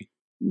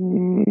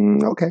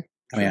 Okay.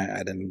 I mean,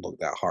 I didn't look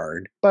that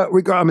hard. But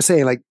I'm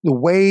saying, like, the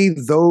way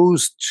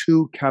those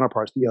two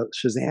counterparts, the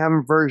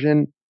Shazam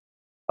version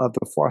of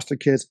the foster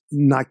kids,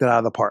 knocked it out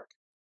of the park,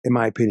 in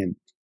my opinion.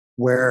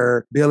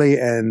 Where Billy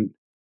and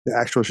the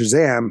actual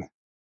Shazam,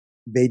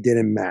 they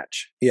didn't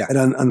match. Yeah.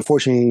 And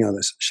unfortunately,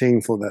 it's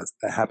shameful that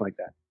happened like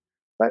that.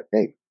 But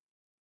hey,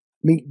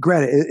 I mean,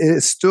 granted, it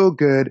is still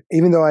good.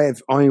 Even though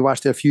I've only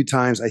watched it a few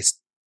times, I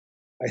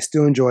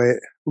still enjoy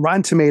it.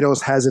 Rotten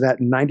Tomatoes has it at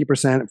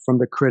 90% from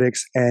the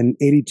critics and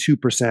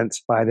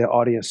 82% by the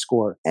audience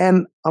score.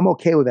 And I'm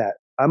okay with that.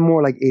 I'm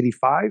more like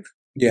 85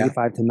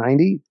 to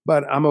 90,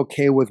 but I'm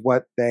okay with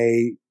what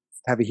they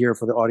have it here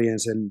for the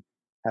audience and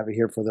have it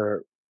here for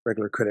their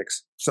regular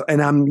critics. So,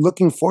 and I'm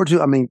looking forward to,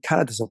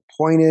 kind of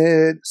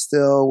disappointed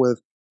still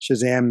with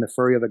Shazam, the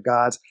Fury of the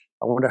Gods.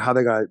 I wonder how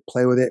they're going to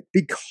play with it,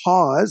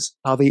 because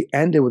how they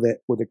ended with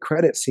it, with the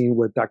credit scene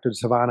with Dr.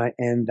 Savannah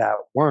and that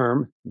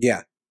worm.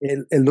 Yeah.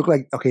 It looked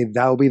like, okay,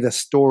 that will be the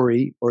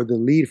story or the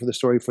lead for the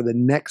story for the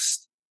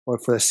next, or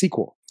for the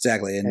sequel.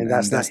 Exactly. And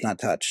that's not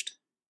touched.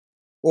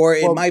 Or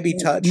it might be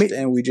touched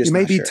and we just It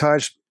may be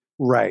touched,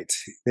 right.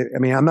 I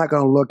mean, I'm not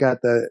going to look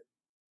at the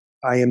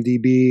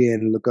IMDb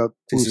and look up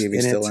to see if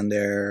he's still in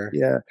there.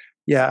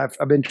 Yeah.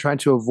 I've been trying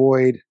to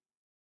avoid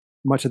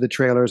much of the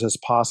trailers as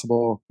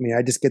possible. I mean,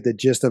 I just get the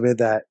gist of it,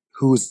 that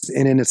who's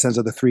in the sense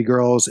of the three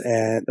girls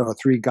or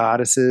three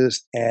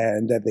goddesses,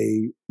 and that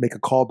they make a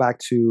callback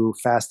to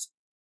Fast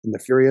and the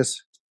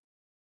Furious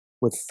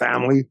with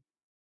family.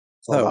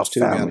 I thought it was two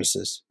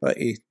goddesses, but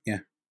yeah.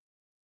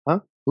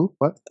 Huh? Who?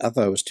 What? I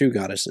thought it was two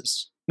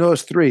goddesses. No,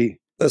 it's three.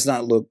 Let's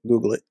not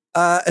Google it.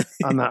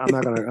 I'm not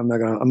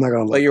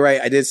gonna. But you're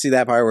right. I did see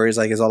that part where he's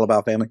like, it's all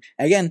about family.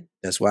 Again,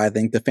 that's why I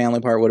think the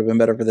family part would have been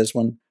better for this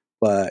one.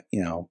 But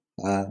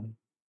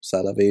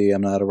c'est la vie.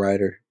 I'm not a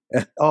writer.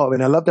 Oh,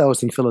 and I love that it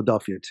was in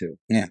Philadelphia too.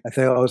 Yeah, I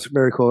think it was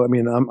very cool. I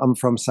mean, I'm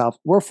from South.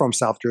 We're from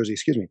South Jersey.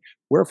 Excuse me.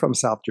 We're from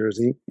South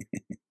Jersey.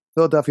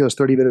 Philadelphia was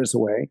 30 minutes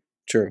away.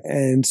 True.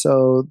 And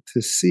so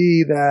to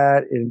see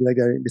that and be like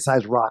that,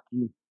 besides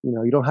Rocky,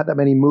 you don't have that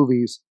many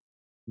movies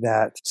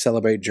that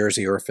celebrate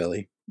Jersey or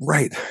Philly.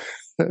 Right.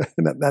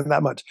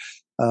 not much.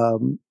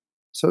 The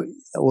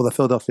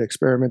Philadelphia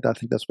Experiment, I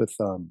think that's with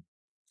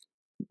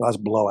that's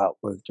Blowout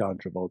with John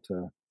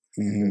Travolta.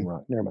 Mm-hmm.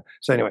 Never mind.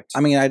 So anyway,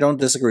 I mean, I don't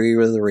disagree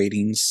with the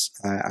ratings.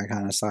 I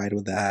kind of side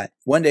with that.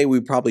 One day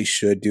we probably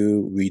should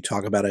we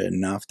talk about it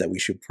enough that we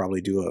should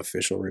probably do an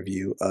official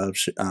review of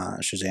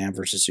Shazam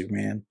versus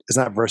Superman. It's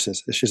not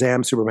versus. It's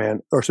Shazam,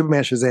 Superman, or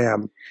Superman,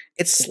 Shazam.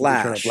 It's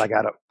slash. Black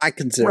Adam. I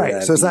consider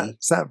that. So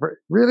it's not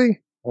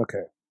really?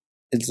 Okay.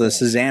 It's the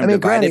Shazam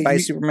divided by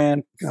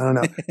Superman. I don't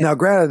know. Now,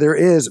 granted, there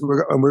is,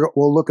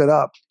 we'll look it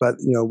up, but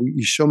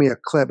you show me a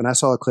clip, and I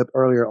saw a clip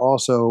earlier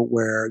also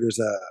where there's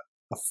a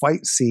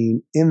fight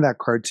scene in that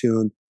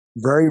cartoon,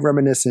 very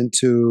reminiscent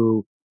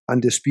to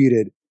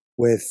Undisputed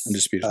with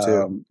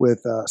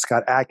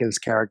Scott Adkins'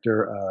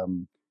 character,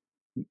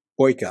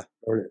 Boyka,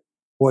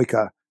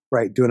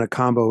 right, doing a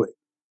combo,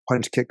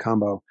 punch kick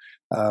combo.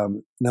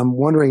 And I'm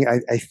wondering,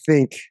 I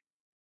think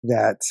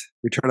that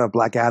Return of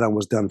Black Adam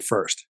was done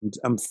first.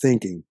 I'm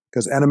thinking,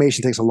 because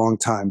animation takes a long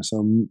time, so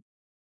I'm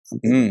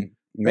thinking.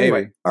 Maybe.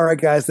 Anyway, all right,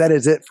 guys, that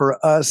is it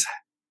for us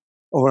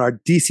over our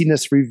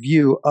DC-ness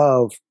review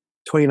of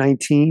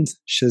 2019's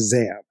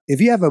Shazam.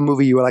 If you have a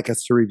movie you would like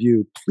us to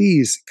review,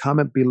 please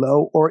comment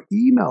below or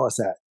email us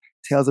at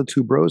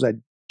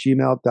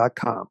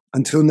talesoftvbros@gmail.com.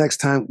 Until next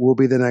time, we'll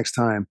be the next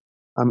time.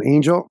 I'm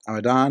Angel. I'm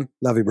Adon.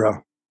 Love you,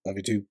 bro. Love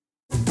you too.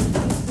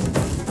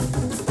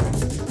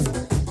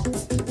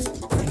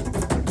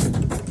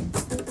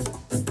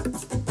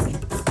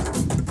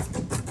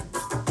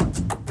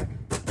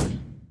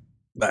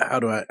 But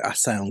how do I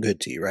sound good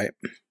to you, right?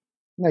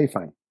 No, you're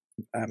fine.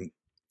 I'm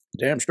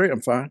damn straight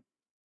I'm fine.